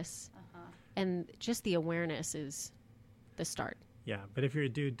in this. And just the awareness is the start. Yeah, but if you're a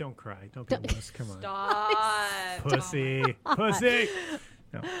dude, don't cry. Don't be a wuss. Come on. Stop. Pussy. Pussy.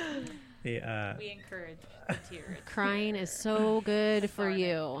 No. We encourage the tears. Crying is so good for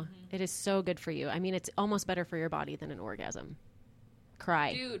you. It is so good for you. I mean, it's almost better for your body than an orgasm.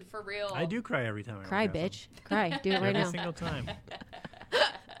 Cry. Dude, for real. I do cry every time I Cry, orgasm. bitch. Cry. Do it right Every now. single time.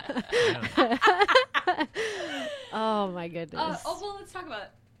 Oh, my goodness. Well, let's talk about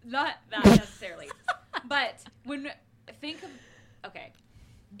not that necessarily. But think of,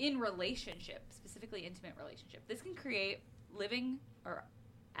 in relationship, specifically intimate relationship, this can create living or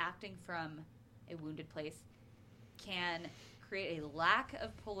acting from a wounded place can create a lack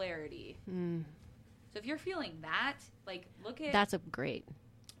of polarity. So if you're feeling that, like, look at That's a great.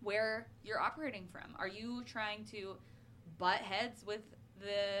 where you're operating from. Are you trying to butt heads with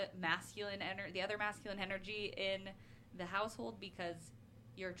the the other masculine energy in the household because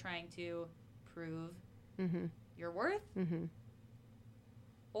you're trying to prove your worth?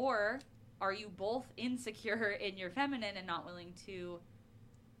 Or are you both insecure in your feminine and not willing to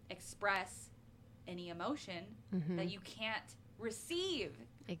express any emotion that you can't receive?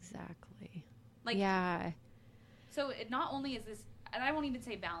 Exactly. Like, yeah. So it not only is this, and I won't even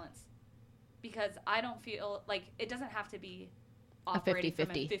say balance, because I don't feel like it doesn't have to be operating from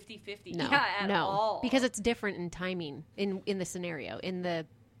a 50-50. No, At all. because it's different in timing, in the scenario, in the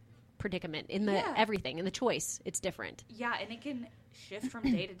predicament, in the everything, in the choice. It's different. Yeah, and it can shift from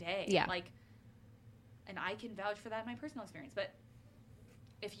day to day. Yeah. Like, and I can vouch for that in my personal experience. But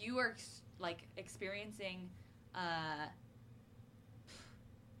if you are like experiencing, a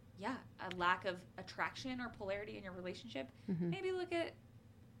lack of attraction or polarity in your relationship, maybe look at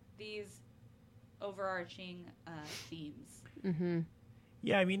these overarching themes.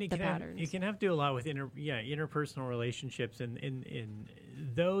 Yeah, I mean, it patterns. can have to do a lot with interpersonal relationships, and in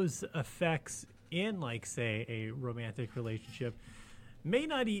those effects in, like, say, a romantic relationship may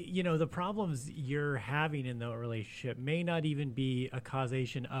not, the problems you're having in the relationship may not even be a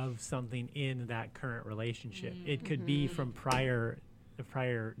causation of something in that current relationship. It could be from prior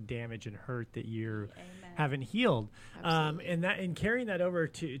damage and hurt that you haven't healed. And carrying that over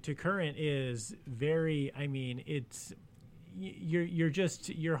to current is very, I mean, it's,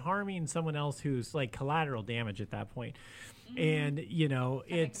 you're harming someone else who's like collateral damage at that point. And it's an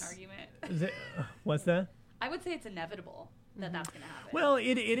argument. What's that? I would say it's inevitable that that's going to happen. Well,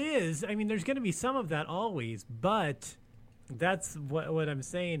 it is. I mean, there's going to be some of that always, but that's what I'm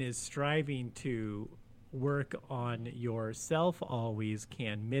saying is striving to work on yourself always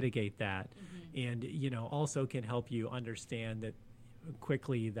can mitigate that, and also can help you understand that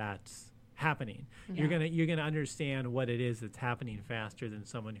quickly that's happening. You're gonna understand what it is that's happening faster than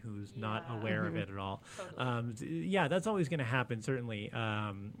someone who's not aware of it at all. Totally. That's always going to happen, certainly.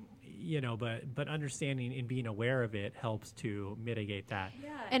 But understanding and being aware of it helps to mitigate that.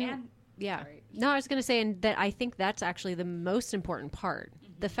 Sorry. No, I was going to say, and that I think that's actually the most important part.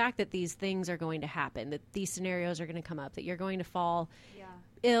 The fact that these things are going to happen, that these scenarios are going to come up, that you're going to fall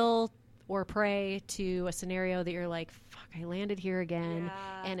ill or prey to a scenario that you're like, fuck, I landed here again.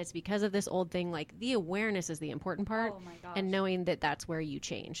 And it's because of this old thing. Like, the awareness is the important part. Oh my gosh. And knowing that that's where you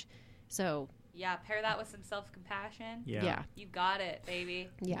change. So Yeah, pair that with some self-compassion. Yeah. You got it, baby.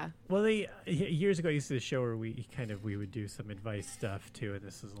 Yeah. Well, years ago, I used to do a show where we would do some advice stuff too, and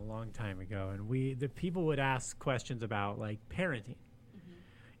this was a long time ago. And the people would ask questions about like parenting,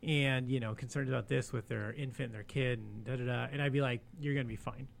 and concerns about this with their infant and their kid, and and I'd be like, "You're gonna be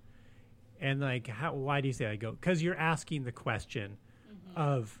fine." And like, why do you say that? I go, because you're asking the question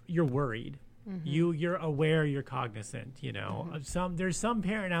of you're worried. You're aware, you're cognizant, there's some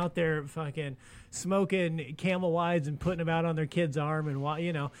parent out there fucking smoking Camel Wides and putting them out on their kid's arm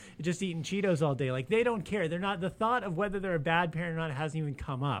and just eating Cheetos all day. Like, they don't care. They're not, the thought of whether they're a bad parent or not hasn't even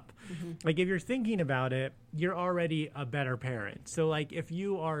come up. Like, if you're thinking about it, you're already a better parent. So like, if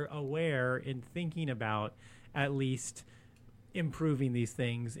you are aware and thinking about at least improving these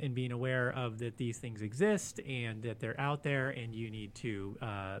things and being aware of that these things exist and that they're out there, and you need to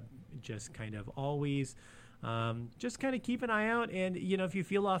just kind of always just kind of keep an eye out, and if you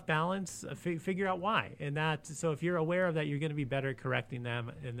feel off balance, figure out why. And so if you're aware of that, you're going to be better at correcting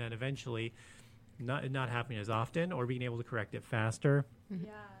them, and then eventually not happening as often, or being able to correct it faster.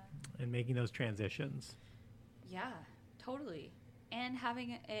 And making those transitions. Yeah, totally. And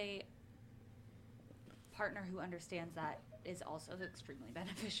having a partner who understands that is also extremely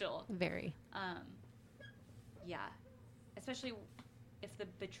beneficial. Very. Especially if the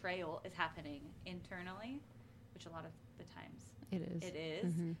betrayal is happening internally, which a lot of the times It is. It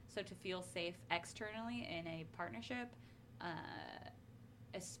is. Mhm. So to feel safe externally in a partnership,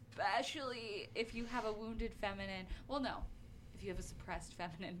 especially if you have a wounded feminine, if you have a suppressed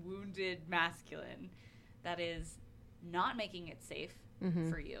feminine, wounded masculine, that is not making it safe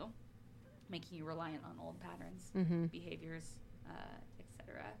for you, making you reliant on old patterns, behaviors,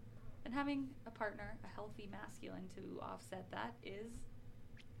 etc. And having a partner, a healthy masculine, to offset that is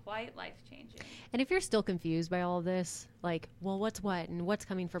quite life-changing. And if you're still confused by all of this, like, well, what's what and what's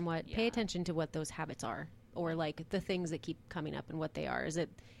coming from what, pay attention to what those habits are, or like the things that keep coming up and what they are. Is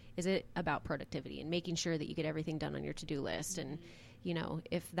it about productivity and making sure that you get everything done on your to-do list? And, you know,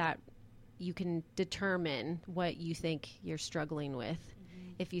 if that, you can determine what you think you're struggling with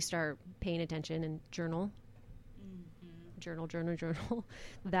if you start paying attention and journal,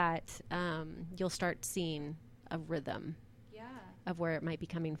 that you'll start seeing a rhythm of where it might be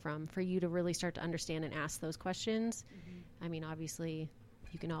coming from for you to really start to understand and ask those questions. I mean, obviously,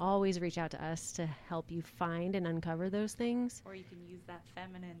 you can always reach out to us to help you find and uncover those things. Or you can use that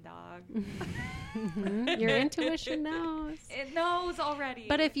feminine dog. Your intuition knows. It knows already.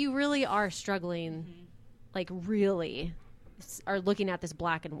 But if you really are struggling, like really are looking at this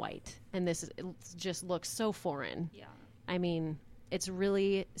black and white, and it just looks so foreign. Yeah. I mean, it's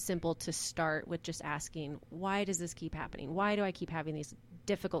really simple to start with just asking, why does this keep happening? Why do I keep having these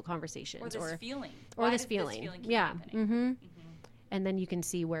difficult conversations? Or this feeling. Or this feeling. Yeah. And then you can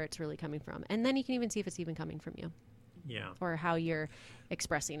see where it's really coming from. And then you can even see if it's even coming from you. Yeah. Or how you're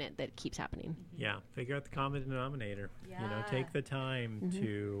expressing it that keeps happening. Yeah. Figure out the common denominator. Yeah. You know, take the time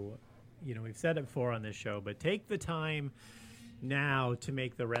to, you know, we've said it before on this show, but take the time now to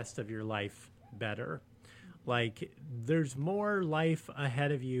make the rest of your life better. Like, there's more life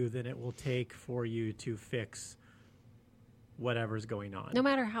ahead of you than it will take for you to fix whatever's going on. No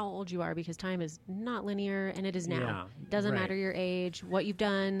matter how old you are, because time is not linear, and it is now. Yeah, doesn't matter your age, what you've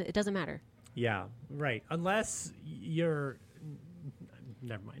done, it doesn't matter. Yeah, right. Unless you're...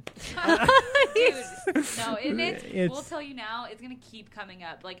 Never mind. Dude, no, we'll tell you now, it's going to keep coming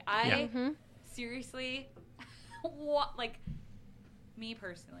up. Like, seriously, what, like, me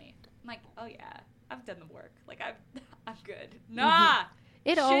personally, I'm like, oh yeah, I've done the work. Like, I'm good. Nah!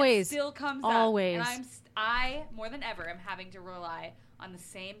 It shit always still comes always. up. And I, more than ever, am having to rely on the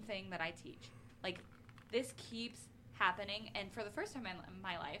same thing that I teach. Like, this keeps happening, and for the first time in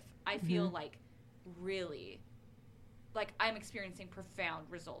my life, I feel like really, like I'm experiencing profound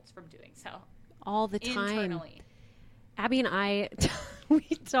results from doing so. All the time. Internally. Abby and I, we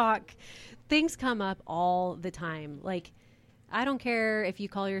talk. Things come up all the time. Like, I don't care if you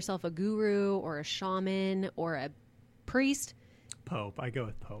call yourself a guru or a shaman or a priest. Pope. I go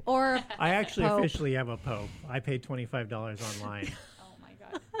with Pope. Or I actually Pope. officially am a Pope. I paid $25 online. Oh my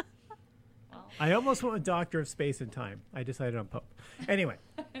God. Well. I almost went with Doctor of Space and Time. I decided on Pope. Anyway.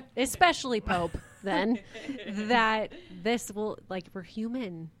 Especially Pope, then, that this will, like, we're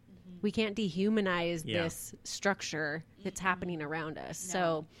human. We can't dehumanize this structure that's happening around us. No.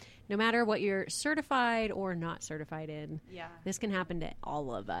 So no matter what you're certified or not certified in, this can happen to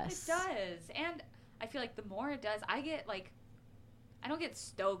all of us. It does. And I feel like the more it does, I don't get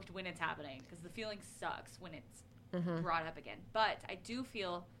stoked when it's happening because the feeling sucks when it's brought up again. But I do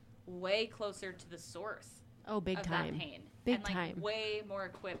feel way closer to the source of that pain. Big time. Way more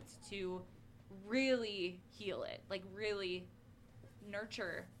equipped to really heal it, like really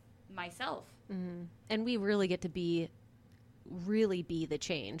nurture myself. And we really get to really be the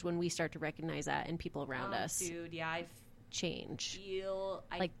change when we start to recognize that in people around us. Dude, yeah, I feel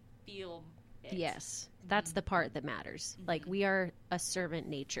it. Yes, that's the part that matters. Like, we are a servant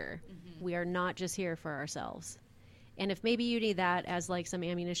nature. We are not just here for ourselves. And if maybe you need that as like some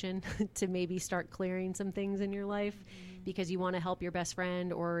ammunition to maybe start clearing some things in your life because you want to help your best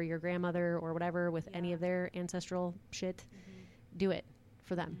friend or your grandmother or whatever with any of their ancestral shit, do it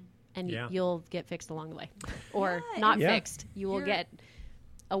for them. And you'll get fixed along the way. Or not fixed. You will get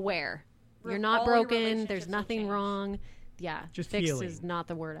aware. You're not broken. There's nothing wrong. Yeah. Just fix healing. is not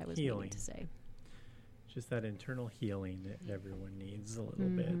the word I was meaning to say. Just that internal healing that everyone needs a little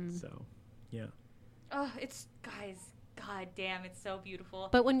bit. So, yeah. Oh, guys, god damn, it's so beautiful.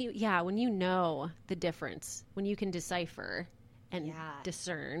 But when you know the difference, when you can decipher and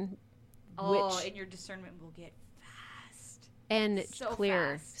discern and your discernment will get fast. And so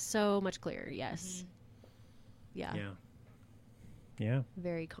clear. Fast. So much clearer, yes. Yeah.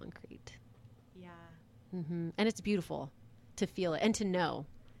 Very concrete. Yeah. And it's beautiful to feel it and to know,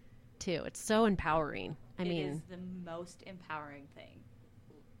 too. It's so empowering. It is the most empowering thing,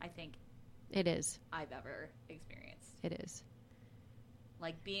 I think. It is. I've ever experienced. It is.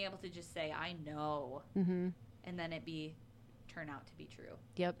 Like being able to just say, I know, and then it be turn out to be true.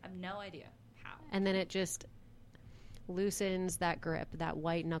 Yep. I have no idea how. And then it just loosens that grip, that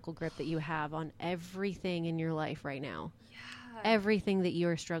white knuckle grip that you have on everything in your life right now. Yeah. Everything that you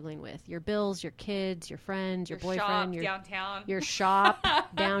are struggling with. Your bills, your kids, your friends, your boyfriend, shop downtown. Your shop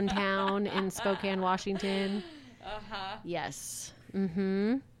downtown in Spokane, Washington. Uh-huh. Yes.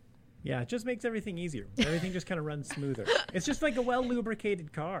 Mm-hmm. Yeah, it just makes everything easier. Everything just kind of runs smoother. It's just like a well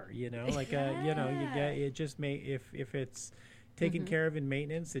lubricated car, like you get it just if it's taken care of in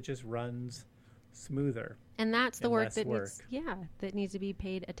maintenance, it just runs smoother. And that's the work that work. needs to be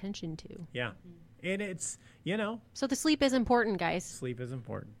paid attention to. Yeah. And it's, So the sleep is important, guys. sleep is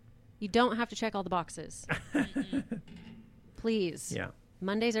important. You don't have to check all the boxes. Please. Yeah.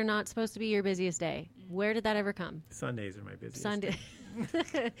 Mondays are not supposed to be your busiest day. Where did that ever come? Sundays are my busiest. Sunday. I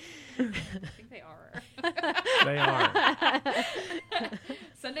think they are. They are.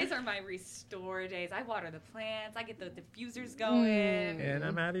 Sundays are my restore days. I water the plants. I get the diffusers going. And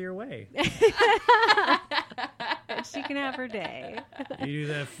I'm out of your way. She can have her day. You do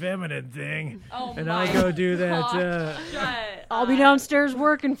that feminine thing. Oh and my I'll go do that. gosh, shut I'll be up. downstairs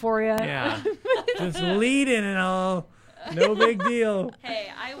working for you. Yeah. Just leading and all. No big deal. Hey,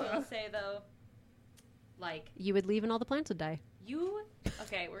 I will say though, like You would leave and all the plants would die.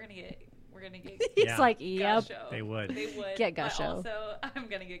 okay, we're gonna get He's Yeah. like, yep. gusho. They would. They would Get but gusho. Also, I'm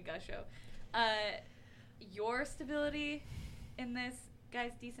gonna get gusho. Your stability in this,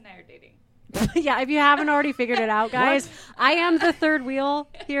 guys. Dee and I are dating. Yeah, if you haven't already figured it out, guys, I am the third wheel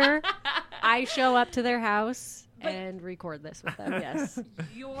here. I show up to their house and record this with them, yes.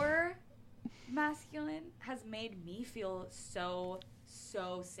 Your masculine has made me feel so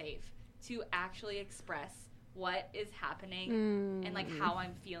safe to actually express what is happening and like how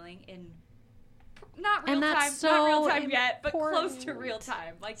I'm feeling in not real And time, that's not real so time yet, but close to important. real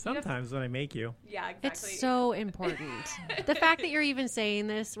time. Like you have- Sometimes when I make you. yeah, exactly. It's so important. The fact that you're even saying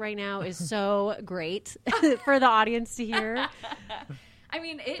this right now is so great for the audience to hear. I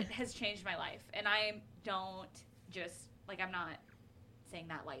mean, it has changed my life, and I don't just like I'm not saying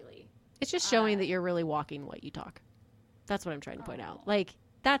that lightly. It's just showing that you're really walking what you talk. That's what I'm trying to point out. Like,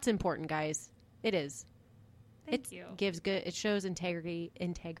 that's important, guys. It is. Thank you. Gives good. It shows integrity,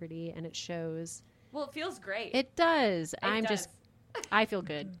 and it shows. Well, it feels great. It does. It does. I feel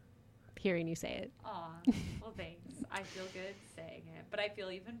good hearing you say it. Aw, well, thanks. I feel good saying it, but I feel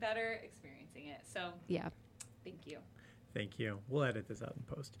even better experiencing it. So, Yeah. thank you. Thank you. We'll edit this out in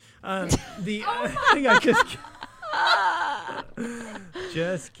post.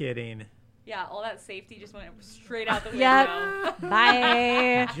 Just kidding. Yeah, all that safety just went straight out the window. Yep.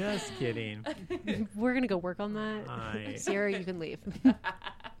 Bye. Just kidding. We're gonna go work on that. Sierra, you can leave.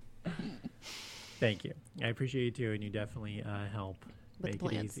 Thank you. I appreciate you too, and you definitely help With the make it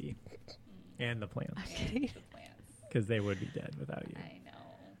plants. easy. And the plants, And the plants. because they would be dead without you. I know.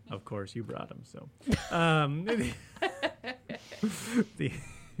 Of course, you brought them. So, Your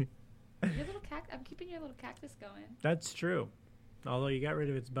little I'm keeping your little cactus going. that's true. Although you got rid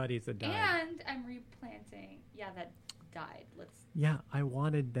of its buddies that died. And I'm replanting. Yeah, that died. Yeah, I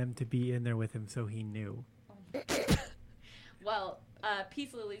wanted them to be in there with him so he knew. Well,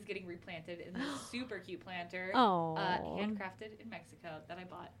 Peace Lily's getting replanted in this super cute planter. Oh. Handcrafted in Mexico that I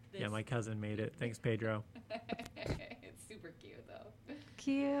bought. Yeah, my cousin made it. Thanks, Pedro. It's super cute though.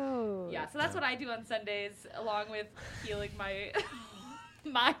 Cute. Yeah, so that's what I do on Sundays, along with healing my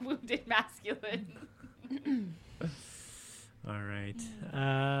my wounded masculine. All right.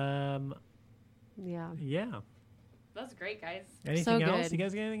 Yeah. Yeah. That's great, guys. Anything else? good. You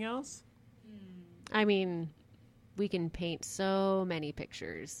guys got anything else? I mean, we can paint so many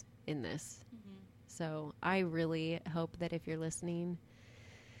pictures in this. So I really hope that if you're listening,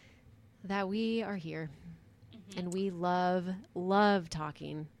 that we are here. And we love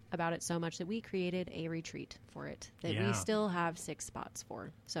talking about it so much that we created a retreat for it that we still have 6 spots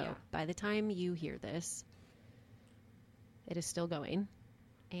for. So by the time you hear this, it is still going.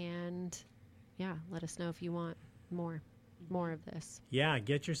 And yeah, let us know if you want more of this. Yeah,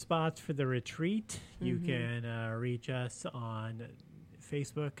 get your spots for the retreat. You can reach us on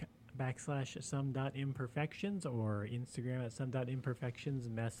Facebook /some.imperfections or Instagram at some.imperfections.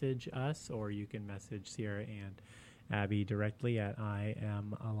 Message us, or you can message Sierra and Abby directly at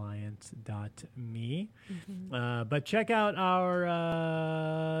iamalliance.me. But check out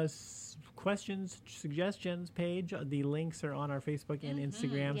our questions, suggestions page. The links are on our Facebook and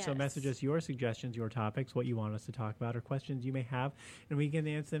Instagram. So yes. message us your suggestions, your topics, what you want us to talk about, or questions you may have, and we can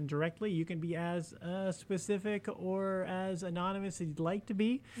answer them directly. You can be as specific or as anonymous as you'd like to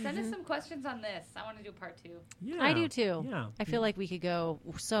be. Send us some questions on this. I want to do part 2. Yeah, I do too. Yeah, I feel like we could go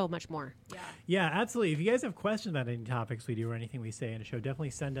so much more. Yeah. Yeah, absolutely. If you guys have questions about any topics we do or anything we say in a show, definitely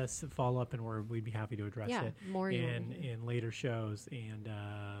send us a follow-up, and we'd be happy to address Yeah, it more in later shows, and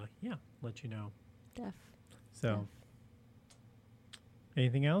let you know. Def. So,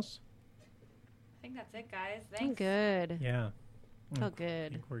 anything else? I think that's it, guys. I'm Thanks. good. Yeah. Oh, I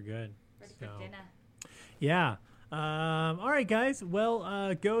good. think we're good. Ready So, for dinner. yeah. All right, guys.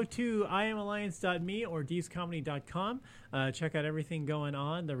 Well, go to iamalliance.me or deescomedy.com. Check out everything going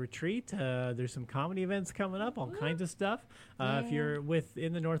on, the retreat. There's some comedy events coming up, all kinds of stuff. If you're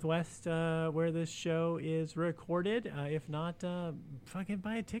in the Northwest where this show is recorded, if not, fucking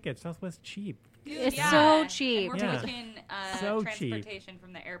buy a ticket. Southwest cheap. Dude, It's so cheap. And we're Yeah. taking So cheap. transportation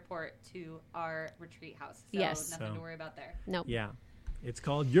from the airport to our retreat house. So Yes. nothing So- to worry about there. Nope. Yeah. It's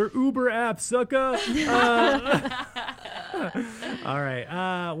called Your Uber App, sucker. All right.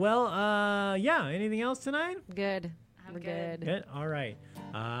 Yeah. Anything else tonight? Good. I'm We're good. good. Good. All right.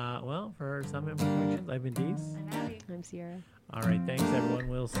 For some imperfections, I've been Dees. I'm Abby. I'm Sierra. All right. Thanks, everyone.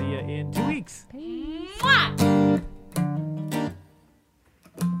 We'll see you in 2 weeks. Peace. Mwah!